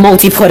 you can't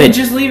multi-put it.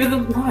 Just leave it the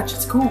watch.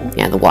 It's cool.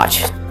 Yeah, the watch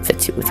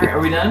fits you with Alright, you.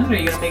 are we done? Are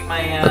you gonna make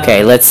my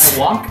Okay, let's-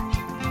 my walk?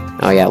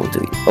 Oh yeah, we'll do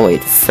it. Oh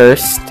wait,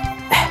 first,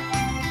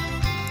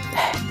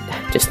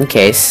 just in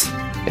case.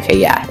 Okay,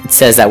 yeah, it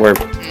says that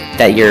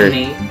you're.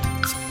 Name?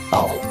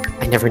 Oh,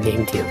 I never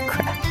named you.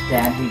 Crap.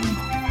 Dad,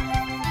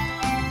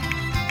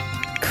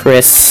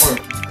 Chris or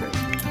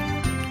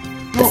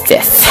the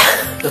Fifth.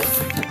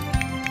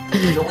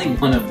 There's only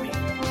one of me,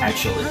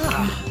 actually.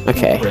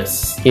 Okay,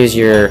 Chris. here's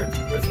your.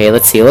 Okay,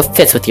 let's see what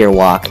fits with your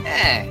walk.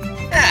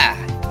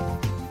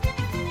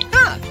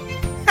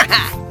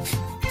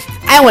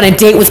 I want a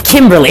date with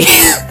Kimberly.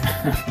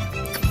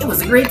 It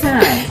was a great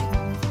time.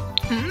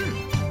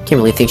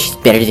 Kimberly thinks she's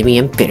better than me.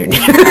 I'm better than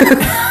her.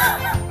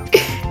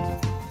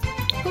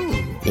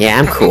 Yeah,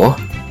 I'm cool.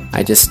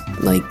 I just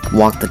like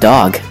walk the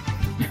dog.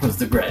 It was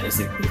the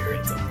greatest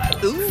experience of my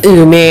life.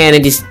 Ooh man, I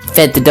just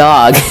fed the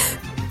dog.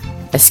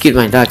 I scooped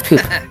my dog's poop.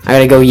 I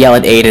gotta go yell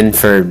at Aiden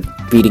for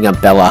beating up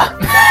Bella.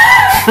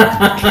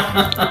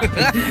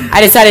 I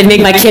decided to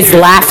make my kids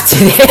laugh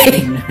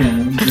today.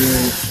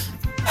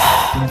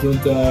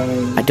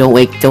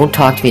 Don't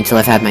talk to me until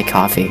I've had my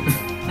coffee.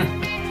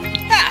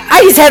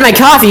 I just had my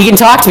coffee, you can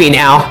talk to me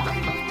now.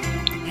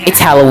 It's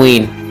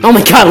Halloween. Oh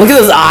my god, look at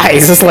those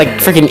eyes. It's like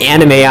freaking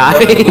anime eyes.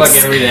 Like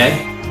every day.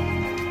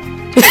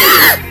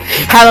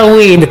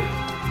 Halloween.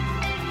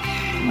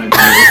 My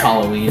God, it's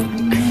Halloween.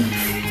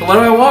 So what do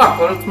I walk?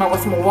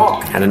 What's my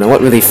walk? I don't know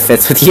what really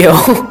fits with you.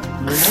 I don't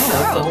know,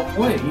 that's the whole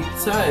point. You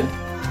decide.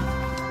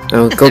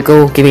 Oh,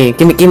 go, give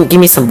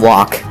me some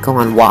walk. Go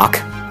on, walk.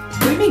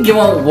 What do you mean give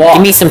a walk?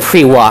 Give me some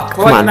pre-walk.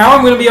 Come Well, on. now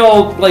I'm gonna be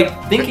all like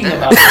thinking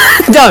about it.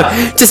 No,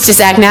 just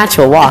act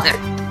natural. Walk.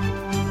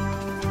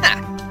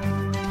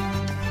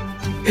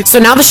 So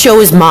now the show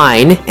is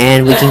mine,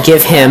 and we can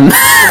give him.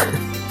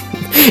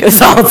 It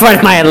was all part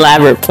of my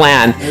elaborate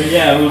plan.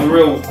 Yeah, it was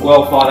real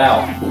well thought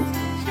out.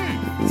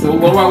 So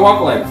what do I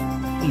walk like?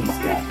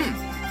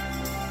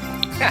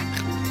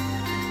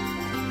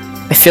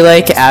 I feel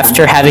like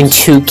after having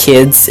 2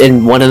 kids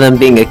and one of them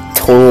being a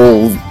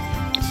total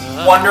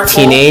Wonderful.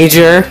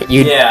 teenager,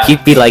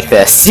 you'd be like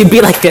this. You'd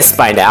be like this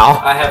by now.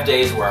 I have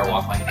days where I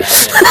walk like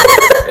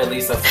that. Yeah. At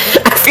least that's.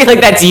 I feel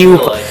like that's you.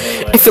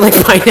 Anyway. I feel like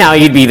by now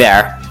you'd be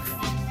there.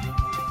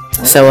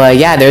 So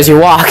yeah, there's your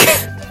walk.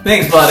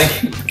 Thanks, buddy.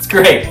 It's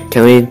great.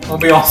 Can we? It'll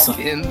be awesome.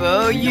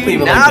 Bimbo, you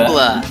Leave it like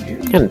nabla.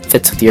 Kind of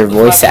fits with your That's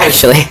voice, my voice.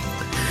 actually.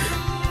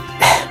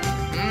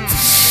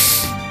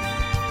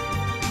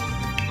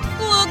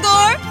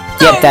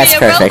 Yep, that's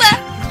perfect.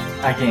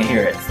 I can't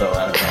hear it, so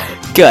I don't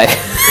know. Good.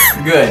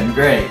 Good,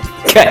 great.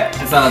 Good.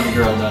 It sounds like a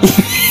girl does.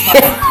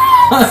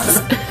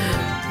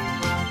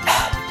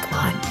 Come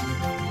on.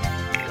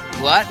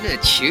 What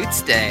a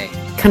shoots day.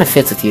 Kind of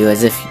fits with you,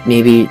 as if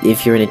maybe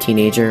if you're in a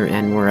teenager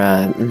and we're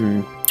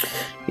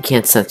we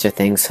can't censor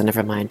things, so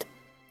never mind.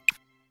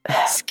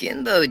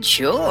 Skimbo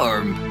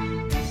Jorm.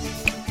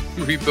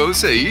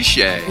 Ribosa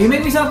Ishe. You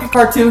make me sound like a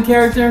cartoon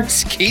character.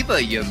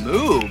 Skiba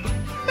Yamoob.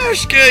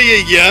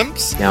 Ashkaya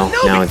Yumps. No,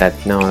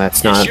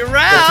 that's not. You're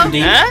out, too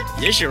deep. huh?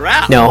 Yes, you're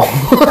out. No.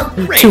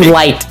 Too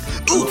light.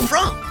 Ooh,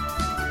 from.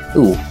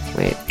 Ooh,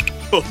 wait.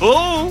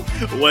 Oh,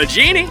 what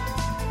genie?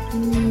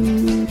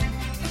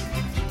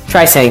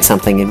 Try saying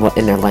something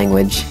in their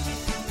language.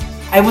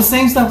 I was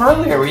saying stuff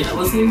earlier. Were you not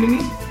listening to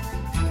me?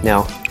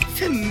 No.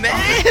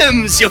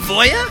 Mams,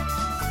 Yavoya?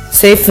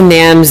 Say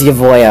Fanams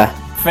Yavoya.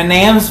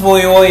 Fanams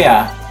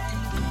Voyoya.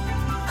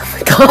 Oh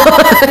my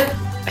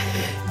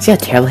god. See how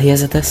terrible he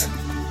is at this?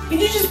 Did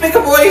you just pick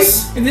a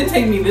voice? It didn't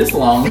take me this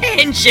long.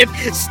 Manship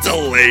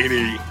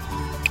Stalady.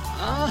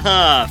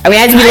 I mean, I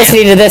had to be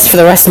listening to this for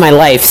the rest of my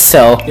life,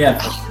 so. Yeah.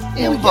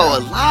 Imbo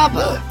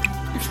Alaba.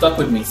 You're stuck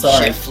with me.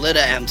 Sorry. Shiflita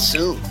am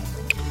soon.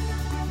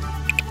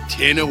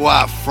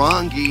 Tinawa I'm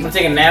Frangi. gonna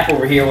take a nap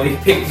over here while you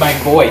pick my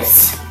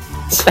voice.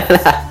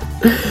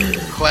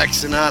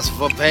 Quaxinas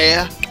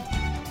Vapea.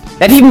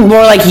 That'd be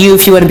more like you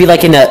if you want to be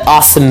like in an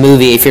awesome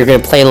movie, if you're gonna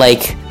play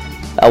like,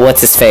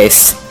 what's his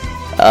face?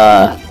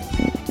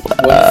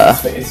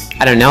 What's his face?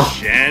 I don't know.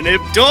 Janib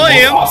Most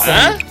Doyum, awesome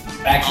huh?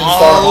 action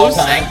star of all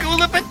time.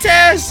 Sangula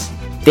Pates.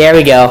 There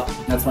we go.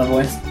 That's my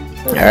voice.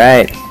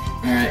 Alright.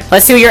 Alright.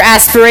 Let's see what your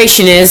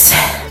aspiration is.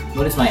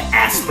 What is my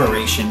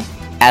aspiration?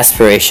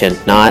 Aspiration,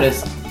 not.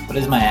 What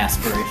is my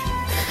aspiration?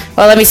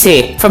 Well, let me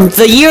see. From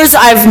the years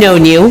I've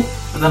known you,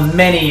 For the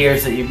many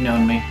years that you've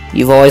known me.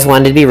 you've always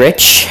wanted to be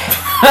rich.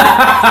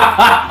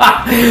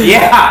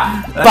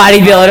 Yeah!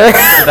 Bodybuilder.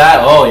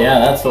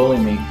 That's totally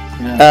me.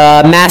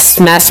 Yeah.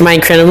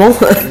 Mastermind criminal.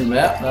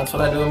 Yeah, that's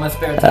what I do in my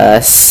spare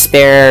time.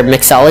 Spare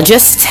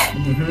mixologist.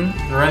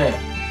 Mm-hmm. Right.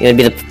 You're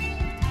gonna be the.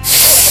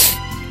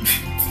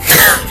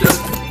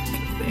 Just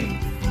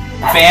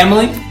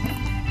family,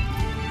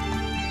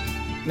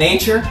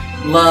 nature,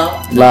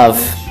 love, Love.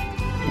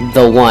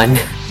 The one.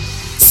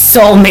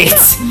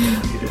 Soulmate.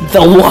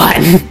 The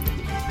one.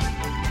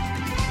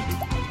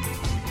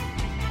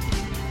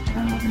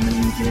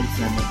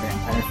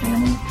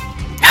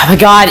 Oh my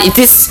god, if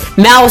this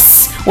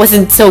mouse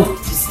wasn't so.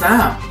 Just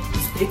stop.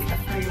 Just pick your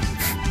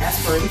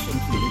aspiration,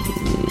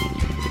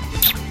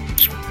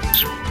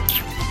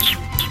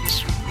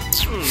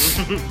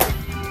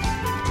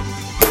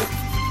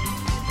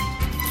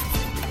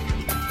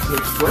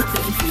 It's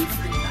working.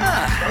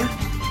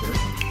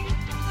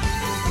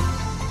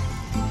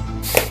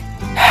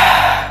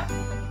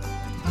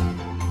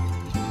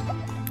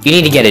 You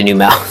need to get a new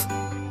mouse.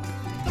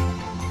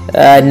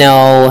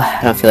 No, I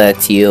don't feel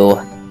that's you.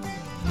 I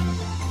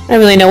don't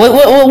really know. What?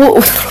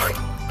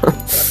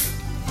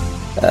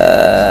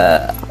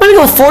 I'm gonna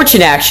go with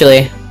Fortune,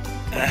 actually.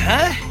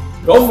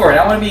 Go for it.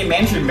 I want to be a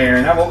mansion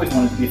baron. I've always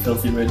wanted to be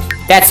filthy rich.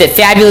 That's it.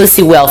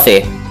 Fabulously wealthy.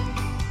 Here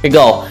we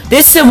go.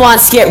 This one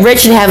wants to get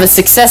rich and have a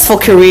successful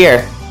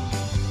career.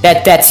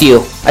 That's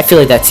you. I feel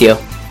like that's you.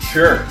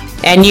 Sure.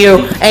 And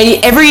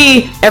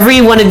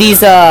every one of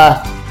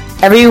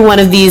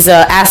these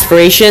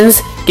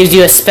aspirations gives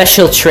you a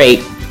special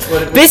trait.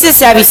 Business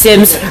savvy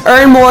Sims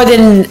earn more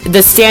than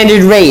the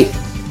standard rate.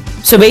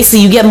 So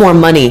basically you get more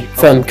money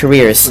from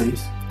careers.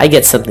 Please. I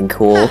get something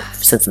cool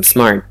since I'm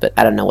smart, but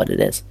I don't know what it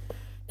is.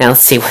 Now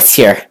let's see what's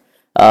here.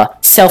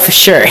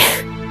 Self-assured.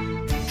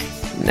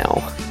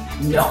 No.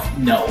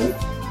 No.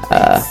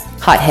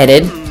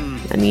 Hot-headed.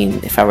 I mean,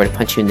 if I were to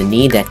punch you in the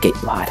knee, that'd get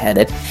you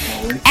hot-headed.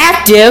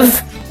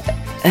 Active.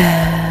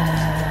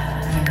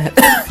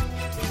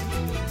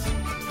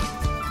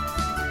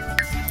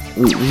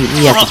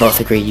 We have to both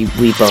agree.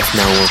 We both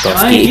know we're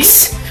both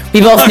geeks.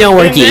 We both know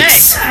we're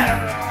geeks.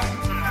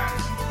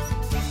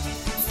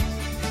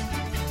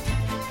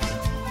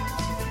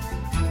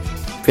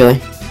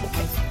 Really?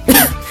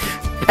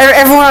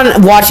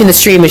 Everyone watching the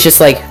stream is just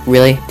like,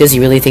 really? Does he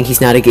really think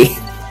he's not a geek?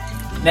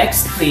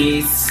 Next,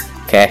 please.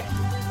 Okay.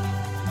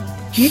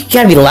 You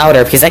gotta be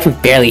louder because I can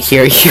barely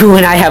hear you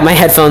when I have my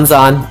headphones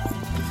on.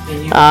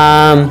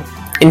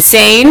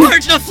 Insane.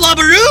 Where's the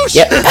flubberoosh?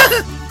 Yep.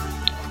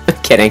 I'm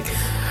kidding.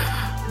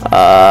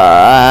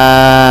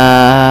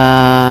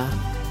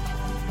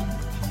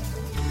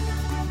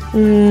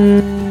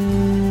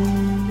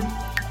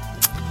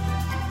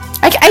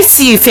 I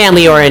see you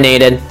family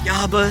oriented.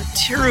 Yaba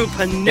Tiru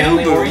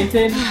Family Panubu.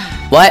 oriented?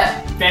 What?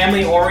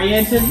 Family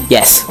oriented?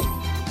 Yes.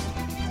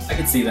 I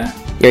can see that.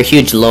 You're a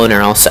huge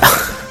loner also.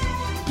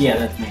 Yeah,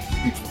 that's me.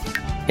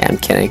 Yeah, I'm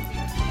kidding.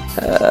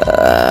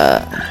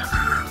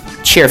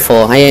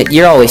 Cheerful.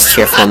 You're always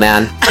cheerful,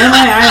 man.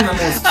 I'm the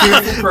most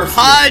cheerful person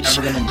Hodge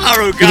ever gonna meet.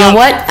 Haruga. You know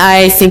what?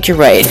 I think you're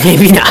right.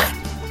 Maybe not.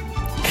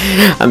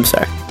 I'm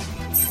sorry.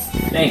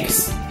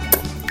 Thanks.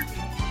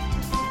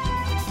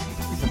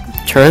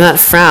 Turn that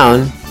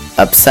frown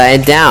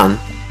upside down.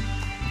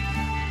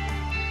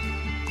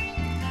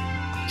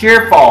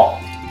 Cheerful.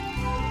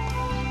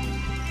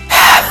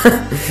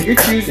 You're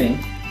choosing.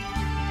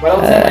 What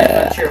else am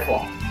I not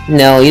cheerful?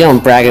 No, you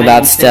don't brag Am I about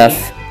insane?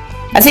 stuff.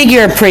 I think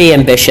you're pretty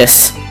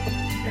ambitious.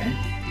 Okay.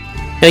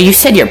 No, you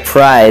said your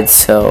pride,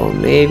 so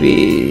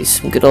maybe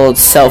some good old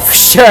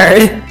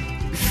self-assured.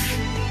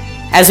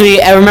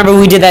 I remember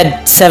we did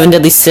that 7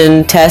 Deadly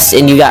Sin test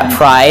and you got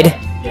pride.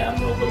 Yeah,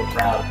 I'm a little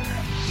proud.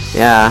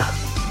 Yeah.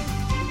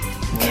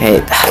 Okay.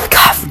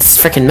 God, this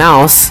freaking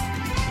mouse.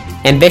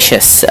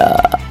 Ambitious.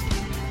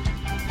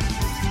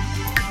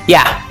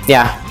 Yeah.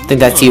 I think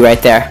that's you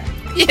right there.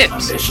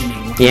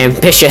 Ambitioning. Yeah,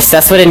 ambitious.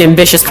 That's what an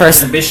ambitious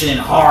person. Ambitioning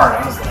hard.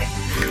 I was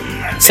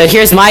like, So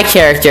here's my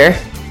character,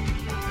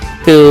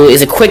 who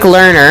is a quick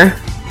learner,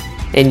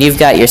 and you've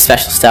got your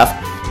special stuff.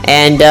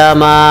 And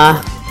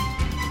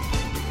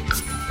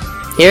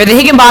here are the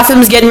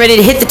Higginbothams getting ready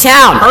to hit the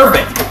town.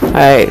 perfect. All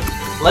right.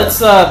 Let's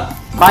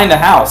find a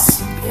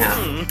house. Yeah.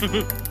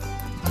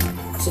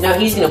 So now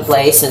he's gonna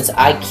play since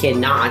I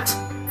cannot.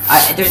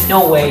 There's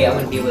no way I'm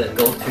gonna be able to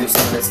go through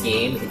some of this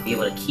game and be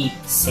able to keep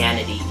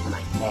sanity in my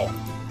head.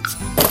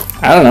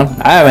 I don't know.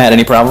 I haven't had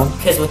any problem.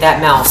 Because with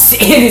that mouse,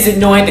 it is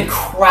annoying the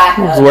crap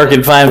out It's of me.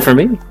 working fine for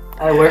me.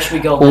 Where should we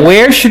go?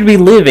 Where should we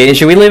live, Aiden?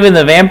 Should we live in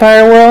the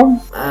vampire world?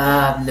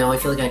 No, I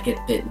feel like I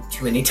get bitten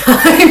too many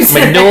times.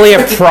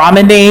 Magnolia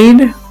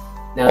Promenade?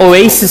 No,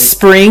 Oasis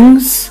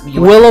Springs?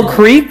 Willow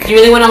Creek? Do you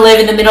really want to live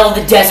in the middle of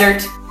the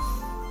desert?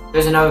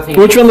 There's another thing.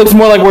 Which one looks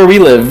more like where we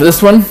live?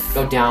 This one?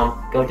 Go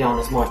down. Go down.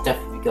 There's more stuff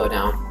if you go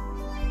down.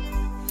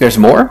 There's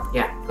more?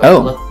 Yeah. Oh.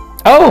 Look.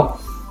 Oh!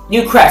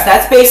 New Crest.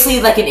 That's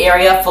basically like an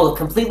area full of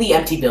completely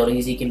empty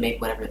buildings. You can make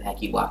whatever the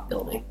heck you want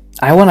building.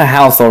 I want a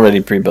house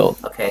already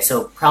pre-built. Okay,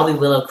 so probably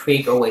Willow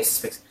Creek or Oasis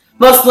Springs.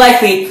 Most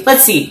likely,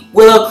 let's see.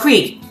 Willow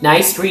Creek.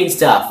 Nice green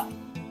stuff.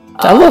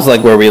 That looks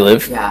like where we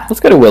live. Yeah.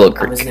 Let's go to Willow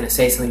I was Creek. gonna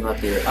say something about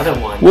the other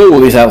one. Whoa,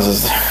 these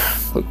houses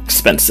look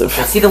expensive.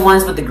 See the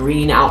ones with the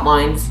green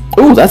outlines?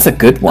 Ooh, that's a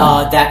good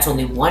one. That's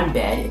only one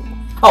bed.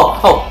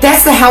 Oh,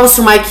 that's the house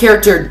where my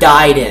character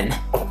died in.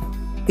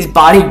 His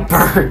body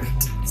burned.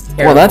 It's Well,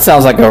 terrible. that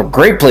sounds like a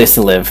great place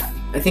to live.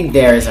 I think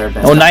there is our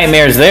best. Oh,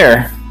 Nightmare's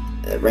there.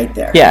 Right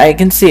there. Yeah, I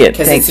can see it.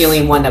 Because Thanks. it's the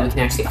only one that we can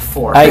actually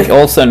afford. I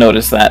also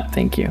noticed that.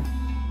 Thank you.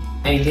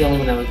 I mean, the only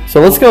one that we.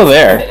 So let's go fit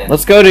there. in.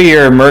 Let's go to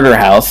your murder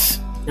house.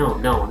 No.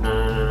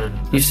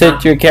 You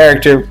said your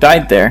character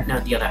died there. No,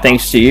 the other house.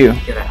 Thanks to you.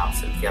 The other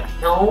house. The other.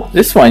 No.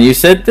 This one. You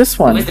said this It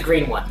one. was the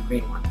green one. The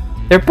green one.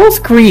 They're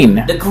both green.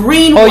 The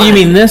green Oh, one. you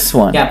mean this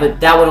one? Yeah, but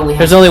that one only has.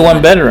 There's only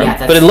one bedroom, Yeah,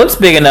 that's but it looks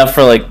big enough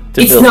for like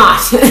to It's build.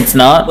 not. It's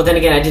not. Well, then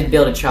again, I did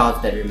build a child's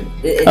bedroom.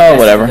 Oh,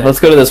 whatever.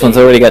 Let's go to this one. It's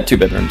already got 2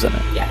 bedrooms in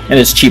it, Yeah. and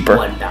it's cheaper.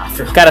 One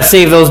bathroom. Gotta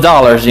save those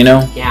dollars, you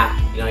know. Yeah,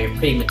 you're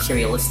pretty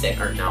materialistic,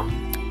 or no?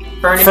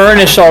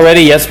 Furnished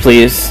already? Yes,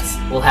 please.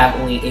 We'll have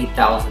only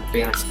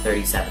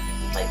 8,337.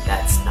 Like,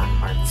 that's not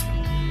hard to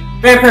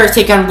spend. Vampires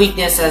take on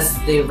weakness as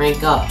they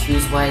rank up.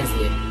 Choose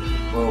wisely.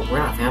 Well, we're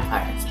not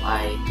vampires.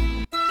 Why?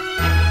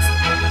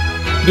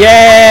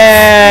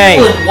 Yay!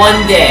 In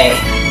one day.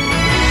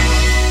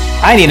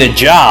 I need a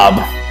job.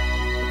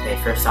 Okay,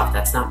 first off,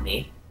 that's not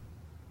me.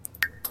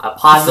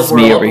 Pause This is the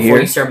me world over before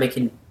here. you start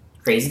making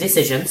crazy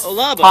decisions.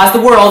 Olaba. Pause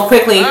the world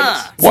quickly.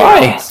 Ah.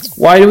 Why?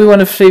 Why do we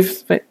want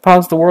to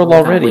pause the world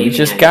Without already? You waving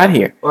just at got you.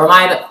 here. Or am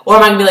I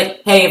gonna be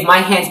like, hey, if my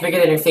hand's bigger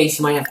than your face,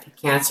 you might have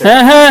cancer. Ha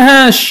ha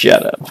ha!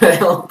 Shut up.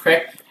 Little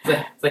prick.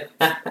 It's like,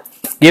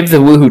 Give the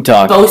woohoo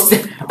talk. boast. We'll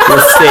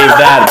save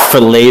that for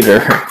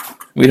later.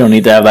 We don't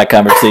need to have that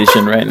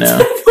conversation right now.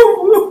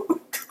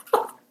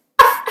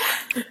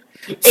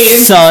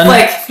 Aiden's Son.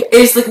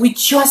 it's like we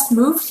just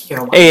moved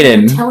here. Why Aiden.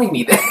 are you telling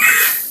me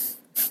this?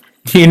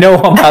 You know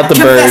about the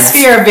Confess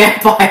birds fear of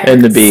vampires.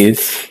 and the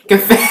bees.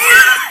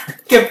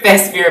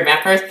 Confess fear of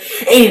vampires.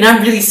 Aiden,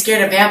 I'm really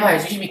scared of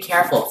vampires. You should be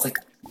careful. It's like,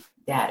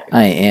 Dad,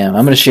 I am.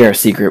 I'm going to share a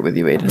secret with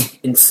you, Aiden.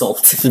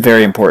 insult. This is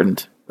very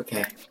important.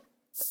 Okay,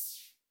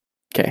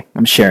 Okay,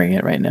 I'm sharing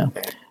it right now.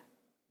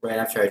 right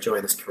after I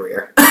join this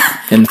career.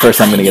 And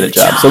first I'm going to get a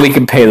job so we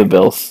can pay the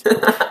bills.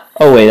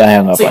 Oh, wait, I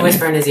hung up So you on you.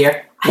 whisper in his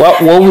ear.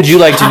 What would you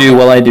like to do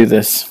while I do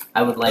this?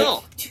 I would like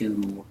Bill.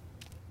 to.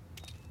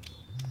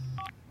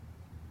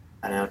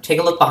 I don't know. Take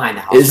a look behind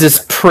the house. Is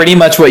this pretty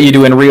much what you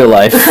do in real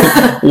life?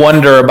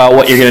 Wonder about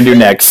what you're going to do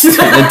next.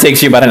 It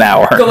takes you about an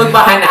hour. Go look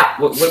behind the house.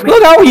 What am I-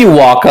 Look how you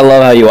walk. I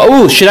love how you walk.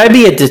 Ooh, should I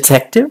be a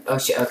detective? Oh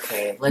shit.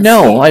 Okay. Let's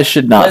No, see. I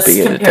should not Let's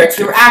be a compare it to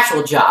detective. your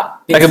actual job.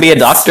 I could be a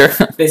doctor.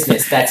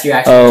 Business. That's your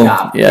actual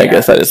job. Yeah, I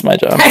guess that is my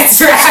job. That's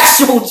your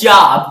actual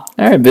job.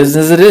 All right,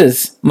 business it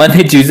is.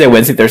 Monday, Tuesday,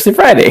 Wednesday, Thursday,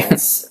 Friday.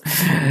 Yes.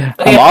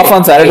 I'm off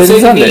on Saturdays so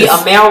and Sundays. You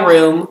can be a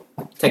mailroom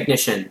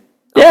technician.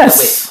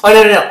 Yes. Oh,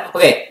 no.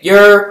 Okay,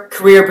 your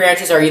career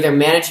branches are either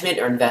management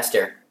or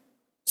investor.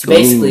 So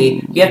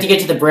basically, you have to get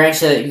to the branch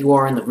that you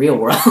are in the real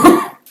world.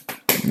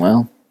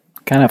 Well,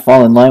 kind of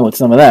fall in line with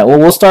some of that. Well,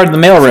 we'll start in the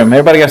mailroom.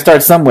 Everybody got to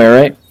start somewhere,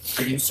 right?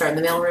 Did you start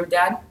in the mailroom,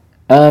 Dad?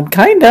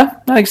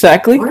 Kinda. Not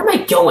exactly. Where am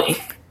I going?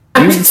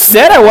 You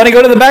said I want to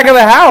go to the back of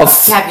the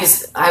house. Yeah,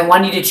 because I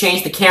want you to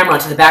change the camera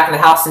to the back of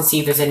the house and see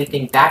if there's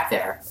anything back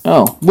there.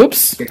 Oh,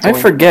 whoops. I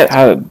forget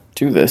how to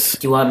do this.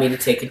 Do you want me to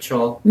take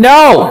control?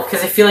 No!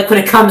 Because I feel like when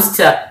it comes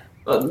to...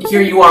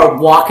 here you are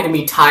walking to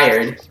me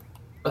tired.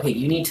 Okay,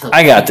 you need to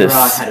figure out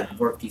how to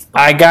work these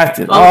buttons. I got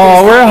this.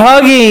 Oh, we're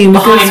hugging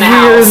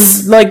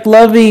because we're like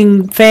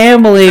loving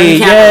family.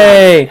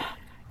 Yay!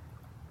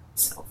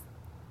 So,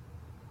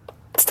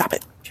 stop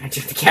it. Try to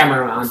turn the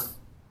camera around.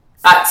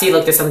 See,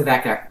 look, there's something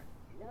back there.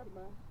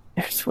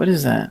 What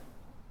is that?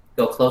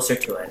 Go closer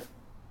to it.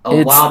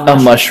 It's a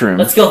mushroom.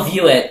 Let's go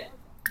view it.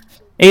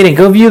 Aiden,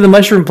 go view the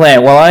mushroom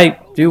plant while I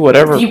do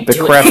whatever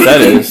the crap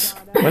that is.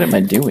 What am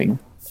I doing?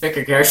 Check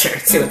your character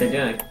and see what they're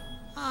doing.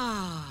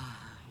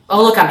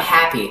 Oh, look, I'm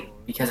happy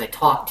because I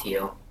talked to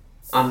you.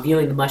 I'm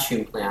viewing the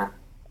mushroom plant.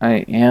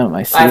 I am.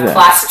 I see I have that.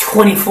 class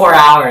 24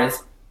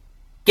 hours.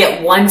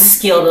 Get 1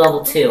 skill to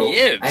level 2.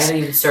 Yibs. I haven't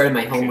even started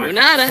my homework.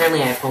 Nada.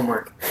 Apparently I have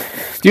homework.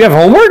 Do you have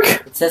homework?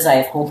 It says I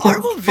have homework.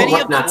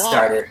 Homework not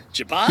started.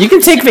 You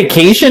can take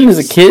vacation as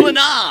a kid?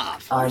 Yeah.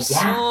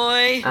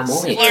 I'm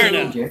only a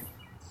teenager.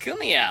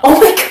 Come here. Oh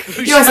my god!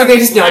 You know something I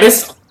just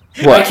noticed?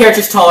 What? My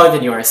character's taller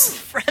than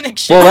yours.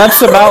 Well,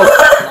 that's about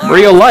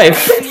real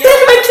life.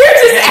 My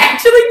character's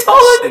actually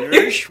taller than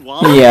yours.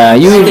 Yeah,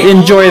 you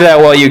enjoy that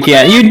while you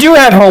can. You do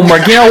have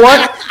homework. You know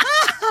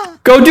what?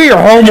 Go do your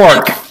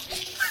homework.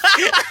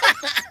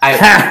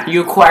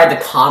 You acquired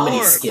the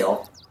comedy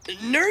skill.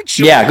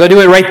 Yeah, go do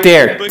it right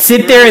there.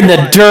 Sit there in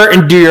the dirt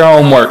and do your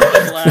homework.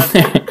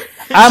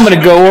 I'm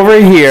gonna go over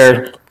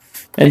here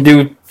and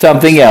do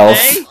something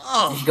else. You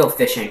should go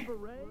fishing.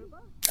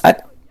 I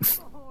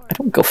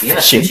don't go You have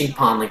a fishing. fishing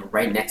pond like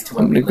right next to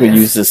where I'm we gonna go live.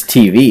 use this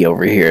TV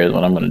over here is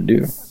what I'm gonna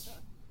do.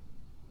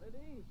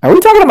 Are we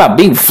talking about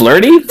being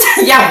flirty?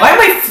 Yeah, why am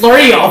I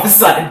flirty all of a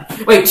sudden?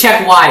 Wait,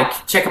 check why.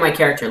 Check my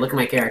character. Look at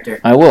my character.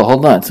 I will.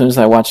 Hold on. As soon as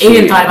I watch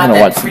Aiden TV, thought I'm about gonna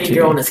watch that some pretty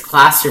girl in TV. his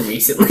classroom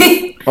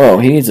recently. Oh,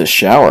 he needs a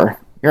shower.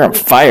 You're on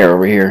fire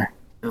over here.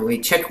 Oh,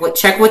 wait, check what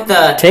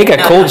the... Take a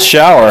cold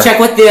shower. Check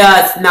what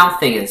the mouth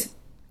thing is.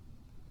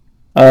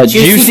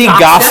 Juicy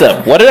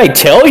gossip. What did I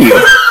tell you?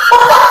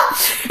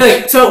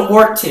 Wait, so it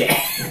worked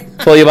today.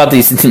 Tell you about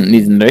these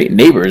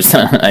neighbors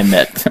I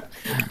met.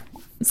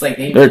 It's like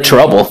They're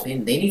trouble. They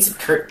need some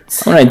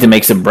curtains. I'm gonna need to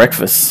make some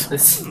breakfast.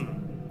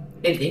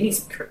 They need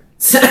some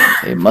curtains.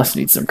 They must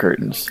need some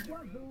curtains.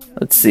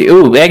 Let's see.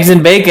 Ooh, eggs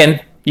and bacon.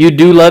 You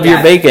do love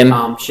your bacon.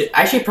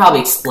 I should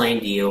probably explain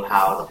to you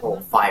how the whole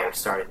fire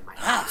started in my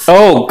house.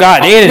 Oh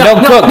God, Aiden,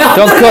 don't cook.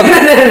 Don't cook.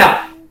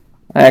 No.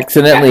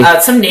 Accidentally.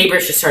 Some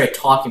neighbors just started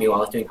talking to me while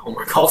I was doing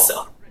homework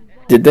also.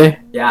 Did they?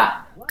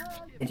 Yeah.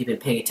 Had you been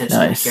paying attention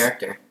to my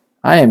character?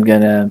 I am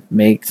gonna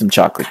make some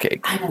chocolate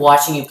cake. I'm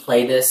watching you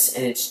play this,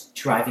 and it's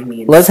driving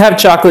me insane. Let's have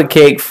chocolate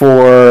cake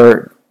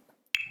for...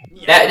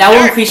 That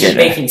will increase your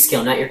baking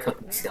skill, not your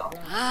cooking skill.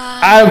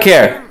 I don't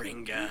care.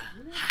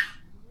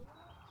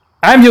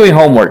 I'm doing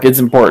homework. It's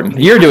important.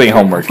 You're doing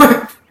homework.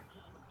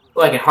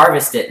 Well, I could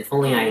harvest it if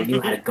only I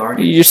knew how to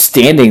garden. You're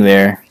standing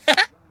there.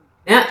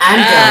 Yeah, I'm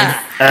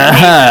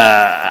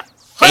done.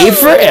 A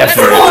for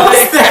effort.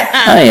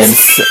 I am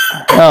so...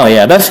 Oh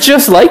yeah, that's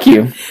just like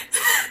you.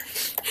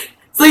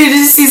 So you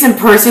just see some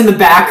person in the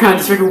background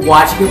just freaking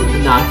watching with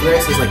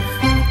binoculars. He's like,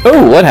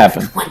 Oh, what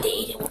happened? one day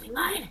it will be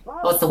mine.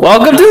 Oh, it's the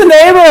Welcome to the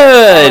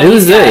neighborhood!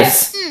 Who's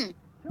guys. this?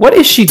 What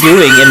is she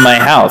doing in my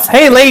house?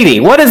 Hey lady,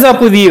 what is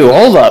up with you?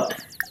 Hold up.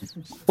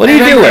 What are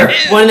you doing?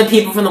 One of the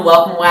people from the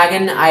welcome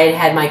wagon I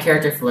had my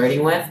character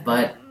flirting with,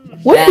 but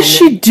What then is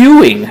she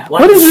doing?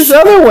 What is this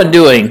other one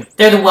doing?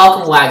 they're the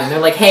welcome wagon. They're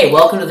like, hey,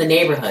 welcome to the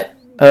neighborhood.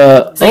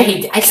 It's like,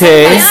 hey, I saw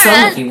my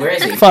son with you. Where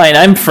is he? Fine,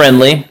 I'm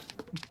friendly.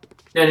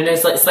 No,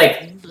 it's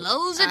like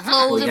Flows it,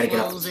 Well, flows you it, gotta get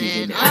off flows the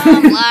TV it. now.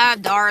 I'm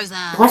glad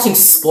Darzan. I'm watching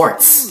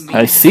sports.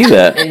 I see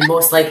that. And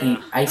most likely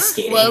ice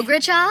skating.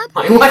 Wogrichop?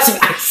 I'm watching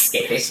ice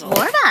skating.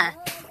 Orba.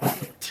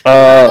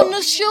 Uh, On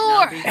the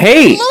shore.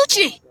 hey!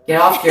 Lucci.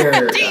 Get off your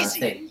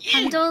thing.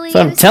 So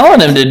I'm telling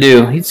him to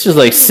do. He's just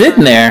like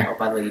sitting there. Oh,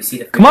 by the way, you see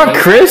the food. Come on,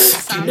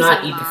 Chris. Do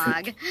not eat the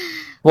food.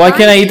 Why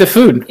can't I eat the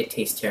food? It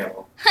tastes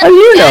terrible. How do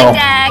you know?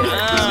 Dag.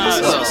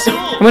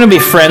 I'm gonna be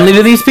friendly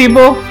to these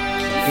people?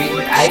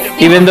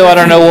 Even though I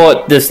don't know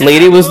what this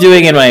lady was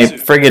doing in my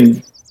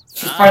friggin'...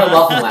 She's part of the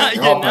welcome wagon.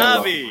 They're all part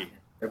of the welcome wagon.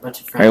 They're a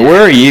bunch of friends. Alright,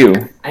 where are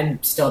you?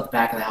 I'm still at the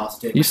back of the house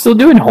doing. You still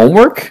doing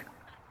homework?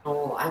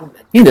 Oh, I'm.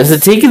 Hey, does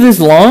it take you this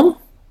long?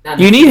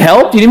 Do you need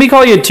help? Do you need me to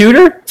call you a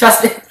tutor?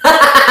 Trust me.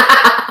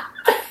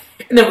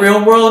 In the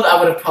real world, I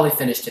would have probably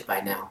finished it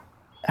by now.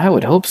 I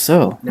would hope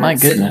so. Not My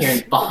sitting goodness.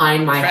 here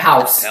behind my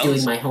house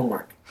doing my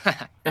homework.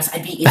 Yes,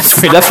 I'd be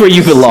inside. That's where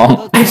you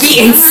belong. I'd be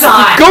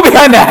inside. Go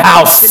behind the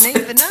house.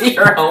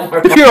 Your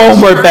homework. Your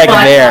homework back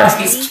there.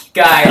 These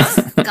guys.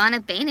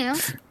 Gana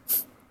Benu.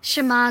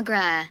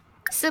 Shamagra.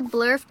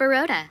 Sublurf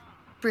Baroda.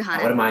 What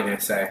Bruhana. am I gonna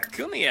say?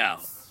 Kumiao.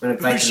 I'm gonna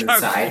invite them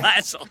inside.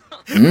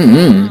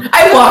 Mm-hmm.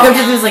 I walk up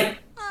to this like,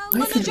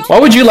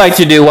 What would you like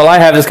to do while I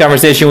have this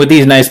conversation with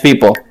these nice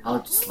people?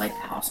 I'll just light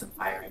the house on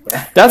fire, I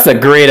guess. That's a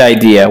great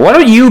idea. Why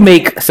don't you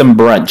make some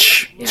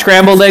brunch? Yeah.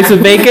 Scrambled eggs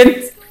with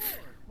bacon?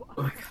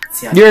 Oh my god,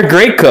 see, You're a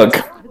great cook.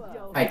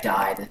 I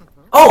died.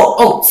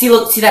 Oh, see,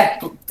 look, see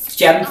that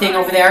gem thing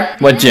over there?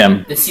 What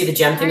gem? See the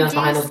gem thing that's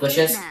behind those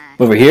bushes?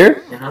 Over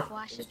here? Uh-huh.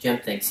 This gem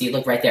thing. See,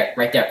 look right there,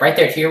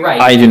 to your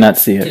right. I do not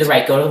see To the it.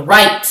 right, go to the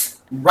right.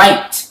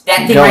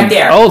 That thing right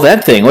there. Oh,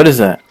 that thing. What is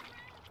that?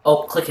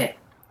 Oh, click it.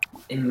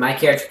 And my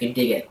character can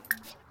dig it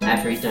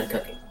after he's done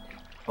cooking.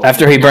 Oh,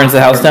 After he burns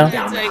the house down? the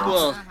house.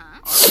 Well,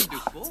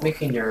 It's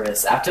making me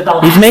nervous. After the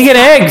He's last making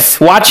eggs.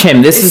 Watch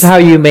him. This is how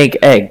you make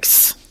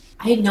eggs.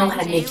 I know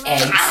how to make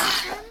eggs.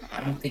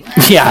 I don't think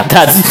Yeah,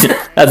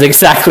 that's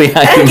exactly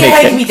how I you don't get how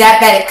you make can be it. that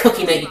bad at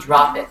cooking that you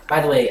drop it.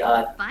 By the way,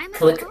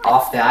 click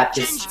off that.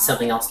 Just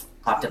something else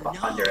popped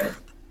up under it.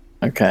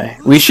 Okay.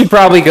 We should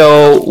probably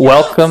go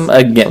welcome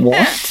again.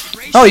 What?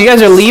 Oh, you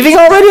guys are leaving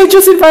already? I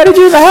just invited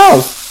you in the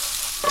house.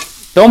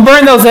 Don't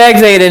burn those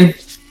eggs, Aiden.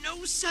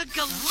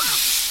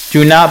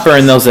 Do not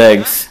burn those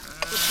eggs.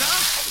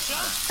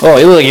 Oh,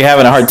 you look like you're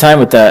having a hard time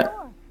with that.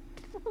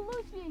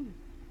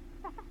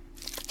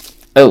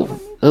 Oh,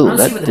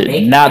 that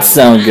did not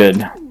sound good.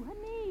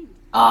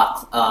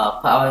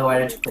 Why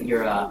don't you put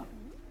your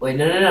wait,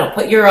 no.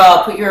 Put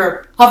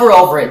your hover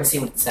over it and see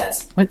what it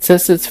says. What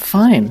says it's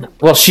fine?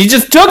 Well, she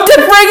just took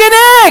the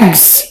friggin'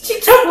 eggs! She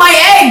took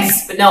my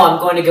eggs! But no, I'm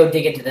going to go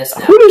dig into this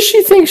now. Who does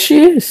she think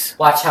she is?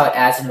 Watch how it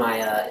adds in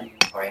my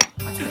inventory.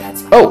 Watch how it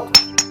adds in my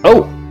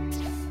Oh!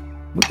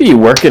 Look at you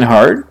working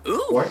hard.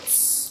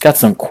 quartz. Got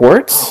some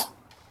quartz?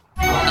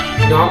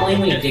 Normally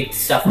when you dig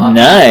stuff up.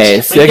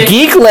 Nice. when A you dig-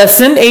 geek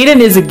lesson. Aiden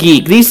is a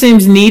geek. These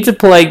things need to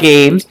play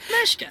games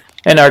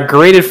and are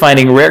great at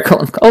finding rare.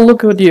 Oh,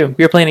 look at you.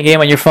 You're playing a game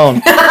on your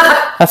phone.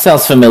 That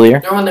sounds familiar.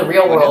 Normally in the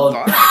real world.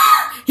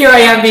 Here I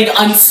am being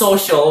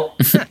unsocial.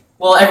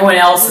 While everyone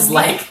else is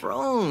like.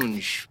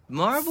 Fronge,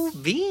 Marble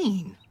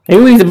Bean,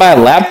 Maybe we need to buy a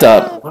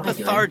laptop. What am I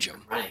doing?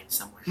 Lethargium. I'm running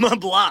somewhere.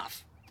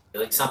 Mabloff.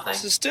 Doing something.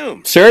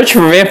 System. Search for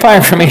vampire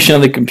information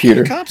on the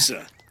computer.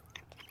 Kapsa.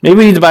 Maybe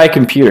we need to buy a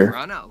computer.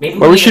 Maybe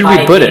Where need should to we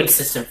buy a put game it?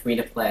 system for me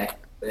to play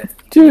with.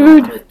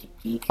 Dude. With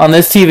geek. On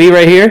this TV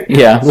right here?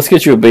 Yeah, let's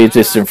get you a bait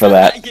system for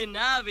that.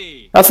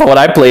 That's not what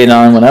I played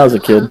on when I was a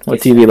kid. A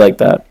TV like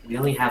that. We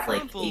only have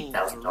like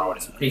 $8,000.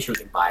 I'm pretty sure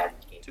we can buy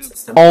a game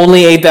system.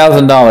 Only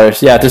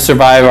 $8,000. Yeah, to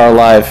survive our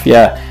life.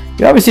 Yeah.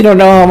 You obviously don't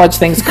know how much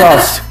things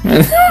cost.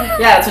 Yeah,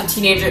 that's a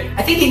teenager.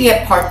 I think you can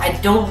get part. I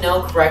don't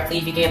know correctly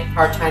if you can get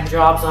part-time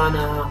jobs on.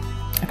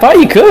 I thought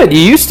you could. You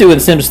used to in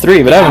Sims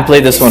 3, but I haven't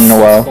played this one in a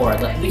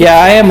while. Yeah,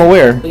 I am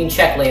aware. We can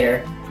check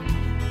later.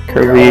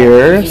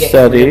 Career, You can get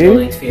study, career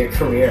buildings for your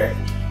career.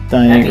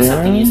 That'd be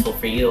something diagram. useful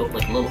for you,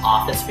 like a little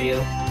office for you.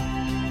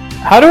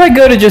 How do I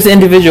go to just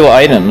individual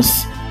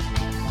items?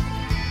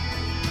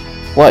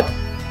 What?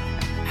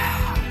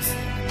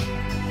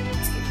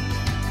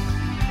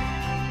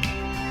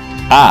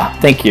 Ah,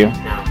 thank you.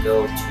 Now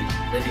go to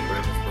the living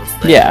room. It's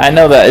most Yeah, I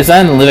know that. Is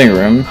that in the living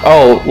room?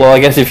 Oh, well, I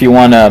guess if you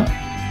want to...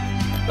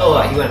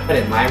 Oh, you want to put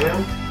it in my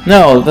room?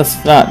 No,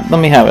 that's not... Let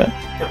me have it.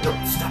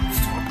 No, stop.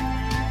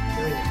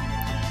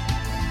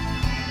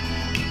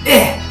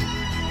 Eh.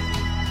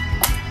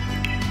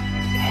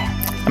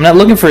 I'm not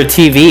looking for a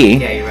TV.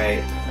 Yeah, you're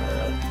right.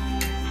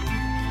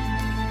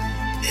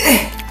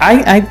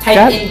 I Type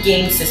got... in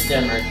game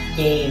system or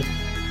game.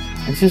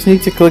 I just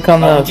need to click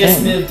on Oh, the we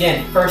just thing. moved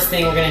in. First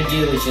thing we're gonna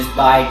do is just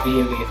buy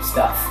video game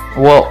stuff.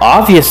 Well,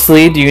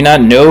 obviously, do you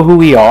not know who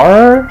we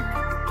are?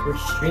 We're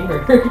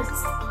streamers.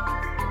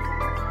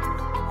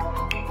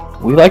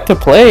 We like to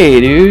play,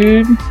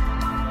 dude.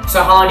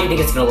 So how long do you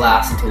think it's gonna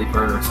last until we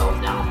burn ourselves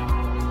down?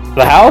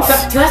 The house?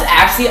 To us,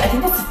 actually, I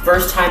think that's the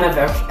first time I've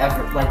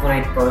ever like when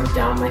I burned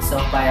down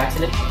myself by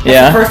accident. That's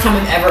Yeah. the first time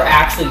I've ever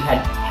actually had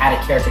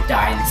a character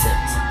die in The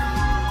Sims.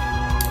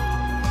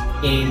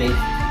 Gaming.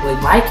 With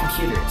my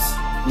computers,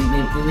 we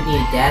would need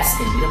a desk,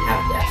 and we don't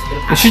have a desk. We don't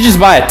You have should just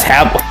buy a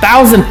tab.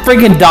 $1,000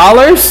 friggin'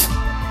 dollars?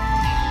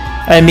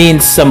 I mean,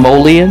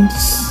 simoleons.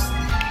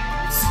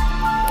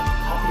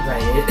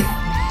 copyrighted.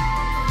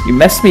 You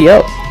messed me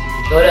up.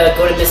 Go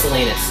to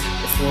miscellaneous.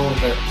 It's the one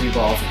with the 3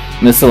 balls.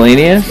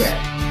 Miscellaneous?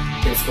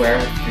 Yeah. Get a square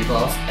with 3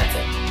 balls. That's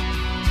it.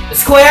 The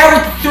square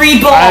with 3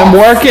 balls. I'm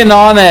working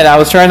on it. I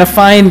was trying to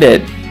find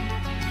it.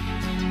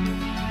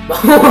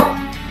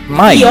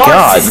 My VR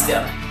god.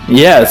 System.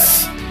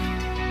 Yes.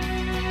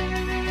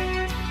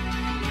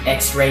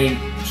 X-ray.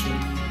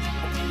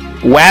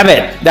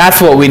 Wabbit. That's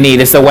what we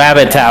need. It's a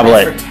Wabbit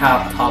tablet.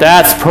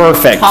 That's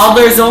perfect.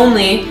 Toddlers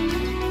only.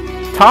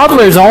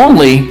 Toddlers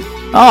only?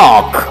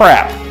 Oh,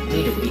 crap. We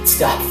need to read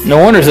stuff. No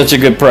wonder such a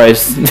good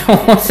price. What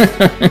was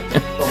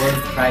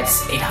the price?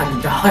 price,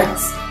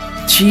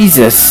 $800.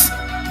 Jesus.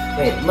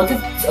 Wait, look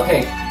at.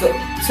 Okay, go.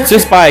 Search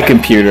Just buy a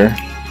computer.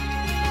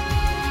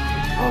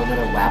 Oh,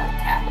 another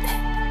laptop.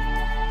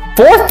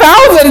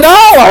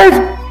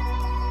 $4,000.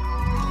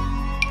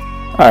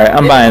 All right,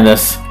 I'm buying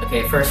this.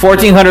 Okay, first.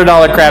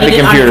 $1,400 crappy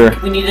computer.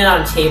 We need it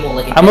on a table.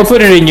 Like a I'm gonna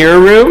put it in your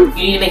room.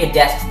 You need to make a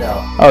desk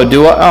though. Oh,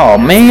 do I? Oh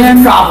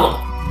man.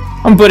 Problem.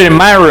 I'm gonna put it in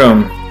my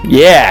room.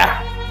 Yeah.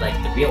 Like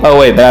the real. Oh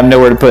wait, but I have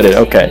nowhere to put it. You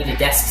Okay. need a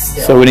desk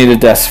still. So we need a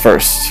desk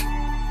first.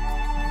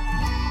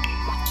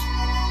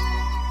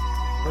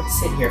 Let's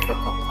sit here for a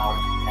couple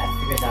hours.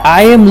 Figure that out.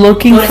 I am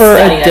looking Go to for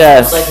study, a that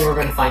desk. looks like we're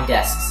gonna find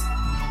desks.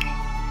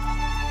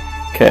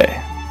 Okay.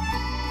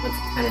 What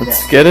kind of Let's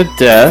desk? get a What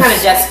kind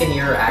of desk. desk in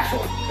your actual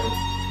room?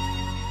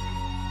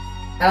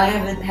 How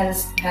long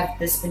have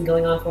this been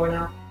going on for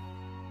now?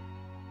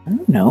 I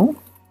don't know.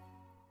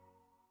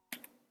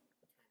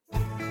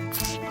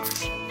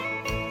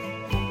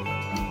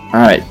 All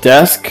right,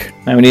 desk.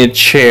 Now we need a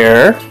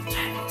chair.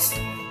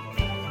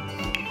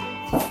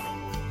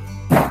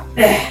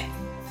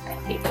 I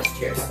hate those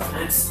chairs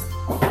sometimes.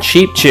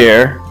 Cheap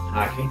chair.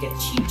 I can get a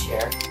cheap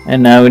chair.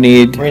 And now we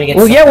need. We're gonna get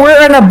Well, some- yeah,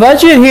 we're on a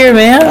budget here,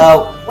 man.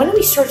 When do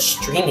we start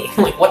streaming?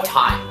 Like what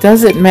time?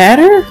 Does it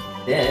matter?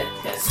 Yeah.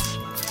 Yes.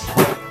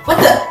 What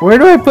the? Where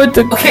do I put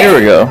the? Okay. Here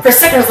we go. For a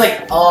second, I was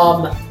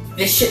like,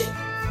 this shit.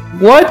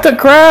 What the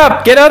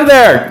crap? Get up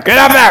there! Get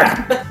up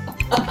there!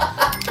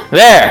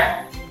 There.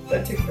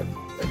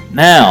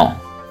 Now.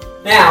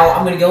 Now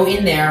I'm gonna go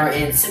in there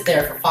and sit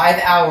there for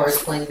 5 hours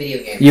playing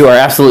video games. You are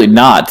absolutely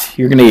not.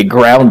 You're gonna get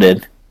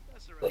grounded.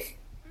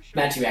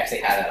 Imagine you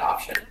actually had that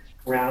option.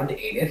 Round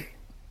aided.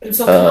 I'm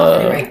so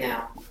confident right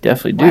now.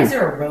 Definitely Why is do.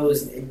 there a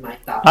rose in my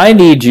thought? I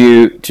need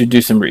you to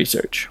do some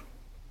research.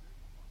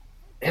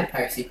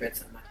 Vampire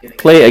secrets. I'm not doing.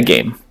 Play a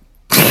game.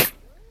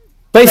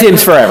 Play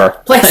Sims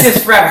forever. Play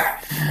Sims forever.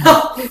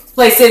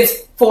 Play Sims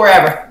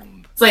forever.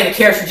 It's like the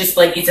character just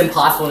like it's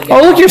impossible to get.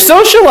 Oh, look, you're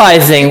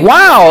socializing.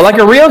 Wow, like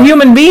a real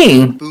human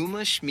being.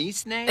 Booma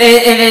Schmeesnay?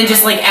 And then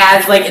just like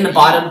adds like in the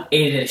bottom,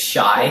 Aiden is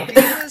shy.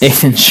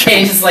 Aiden, show,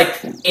 And it's just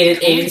like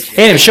Aiden's.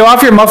 Aiden, show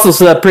off your muscles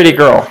to that pretty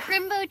girl.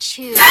 Primbo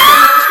Chew.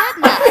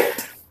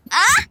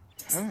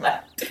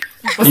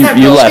 What's You, that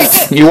you rose?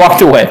 left. You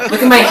walked away.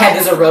 Look at my head.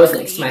 There's a rose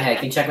next to my head.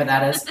 Can you check what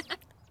that is?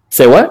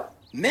 Say what?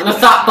 I'm a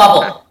thought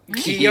bubble.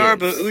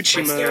 Kiyarba Am I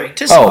scary?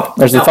 Uchima. Oh,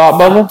 there's a thought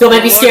bubble? Don't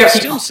make me scare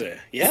people. Stilse,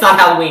 It's not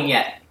Halloween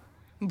yet.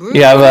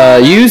 You have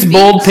a use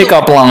bold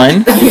pickup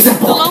line. Use a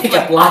bold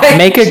pickup line.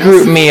 Make a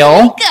group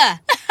meal.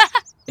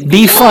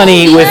 Be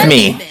funny with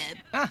me.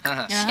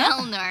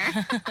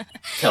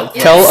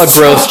 Tell a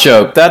gross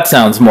joke. That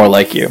sounds more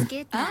like you.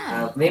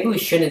 Maybe we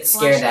shouldn't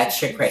scare that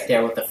chick right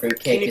there with the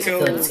fruitcake because I feel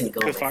like it's gonna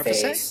go in my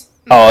face.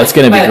 Oh, it's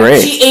gonna be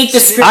great. She ate the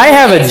fruitcake. I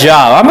have a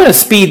job. I'm gonna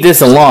speed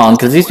this along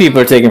because these people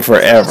are taking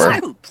forever.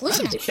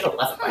 They should have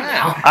left by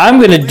now. I'm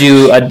gonna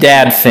do a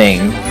dad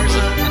thing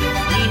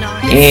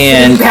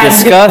and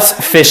discuss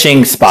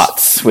fishing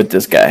spots with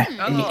this guy.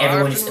 And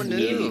everyone just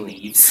immediately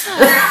leaves.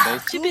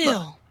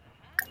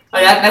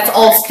 That's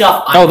all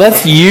stuff. Oh,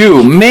 that's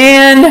you,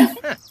 man.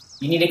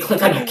 You need to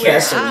click on your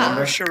character,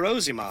 remember?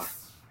 Shirozima.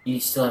 You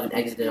still haven't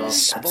exited all. I'm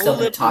still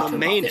gonna talk to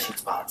him about fishing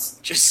spots.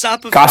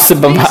 Gossip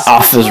about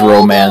office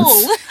romance.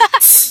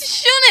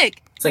 Shunik!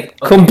 It's like,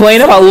 okay,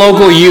 Complain about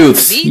local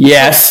youths.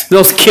 Yes,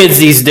 those kids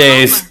these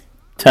days.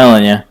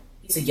 Telling you.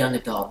 he's a young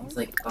adult. He's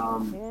like,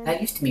 that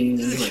used to be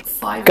me like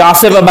 5.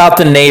 Gossip about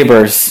the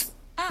neighbors.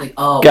 Like,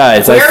 oh,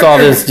 Guys, I saw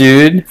this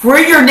dude. We're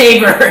your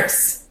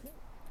neighbors.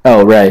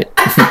 Oh, right.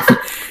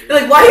 You're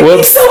like, why are you being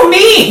Whoops. so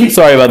mean?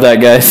 Sorry about that,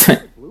 guys.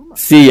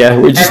 See ya.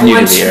 We're just new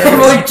to the area.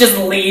 Everyone just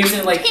leaves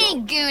and like,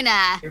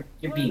 Piguna.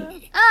 you're being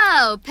mean.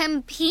 Oh,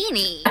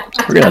 Pimpini.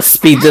 We're gonna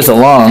speed this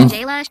along.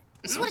 Jayla.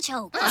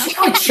 Switcho. We should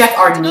probably check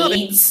our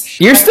needs.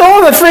 You're still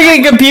on the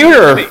friggin'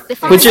 computer,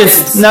 which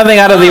is nothing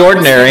out of the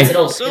ordinary.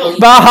 It'll-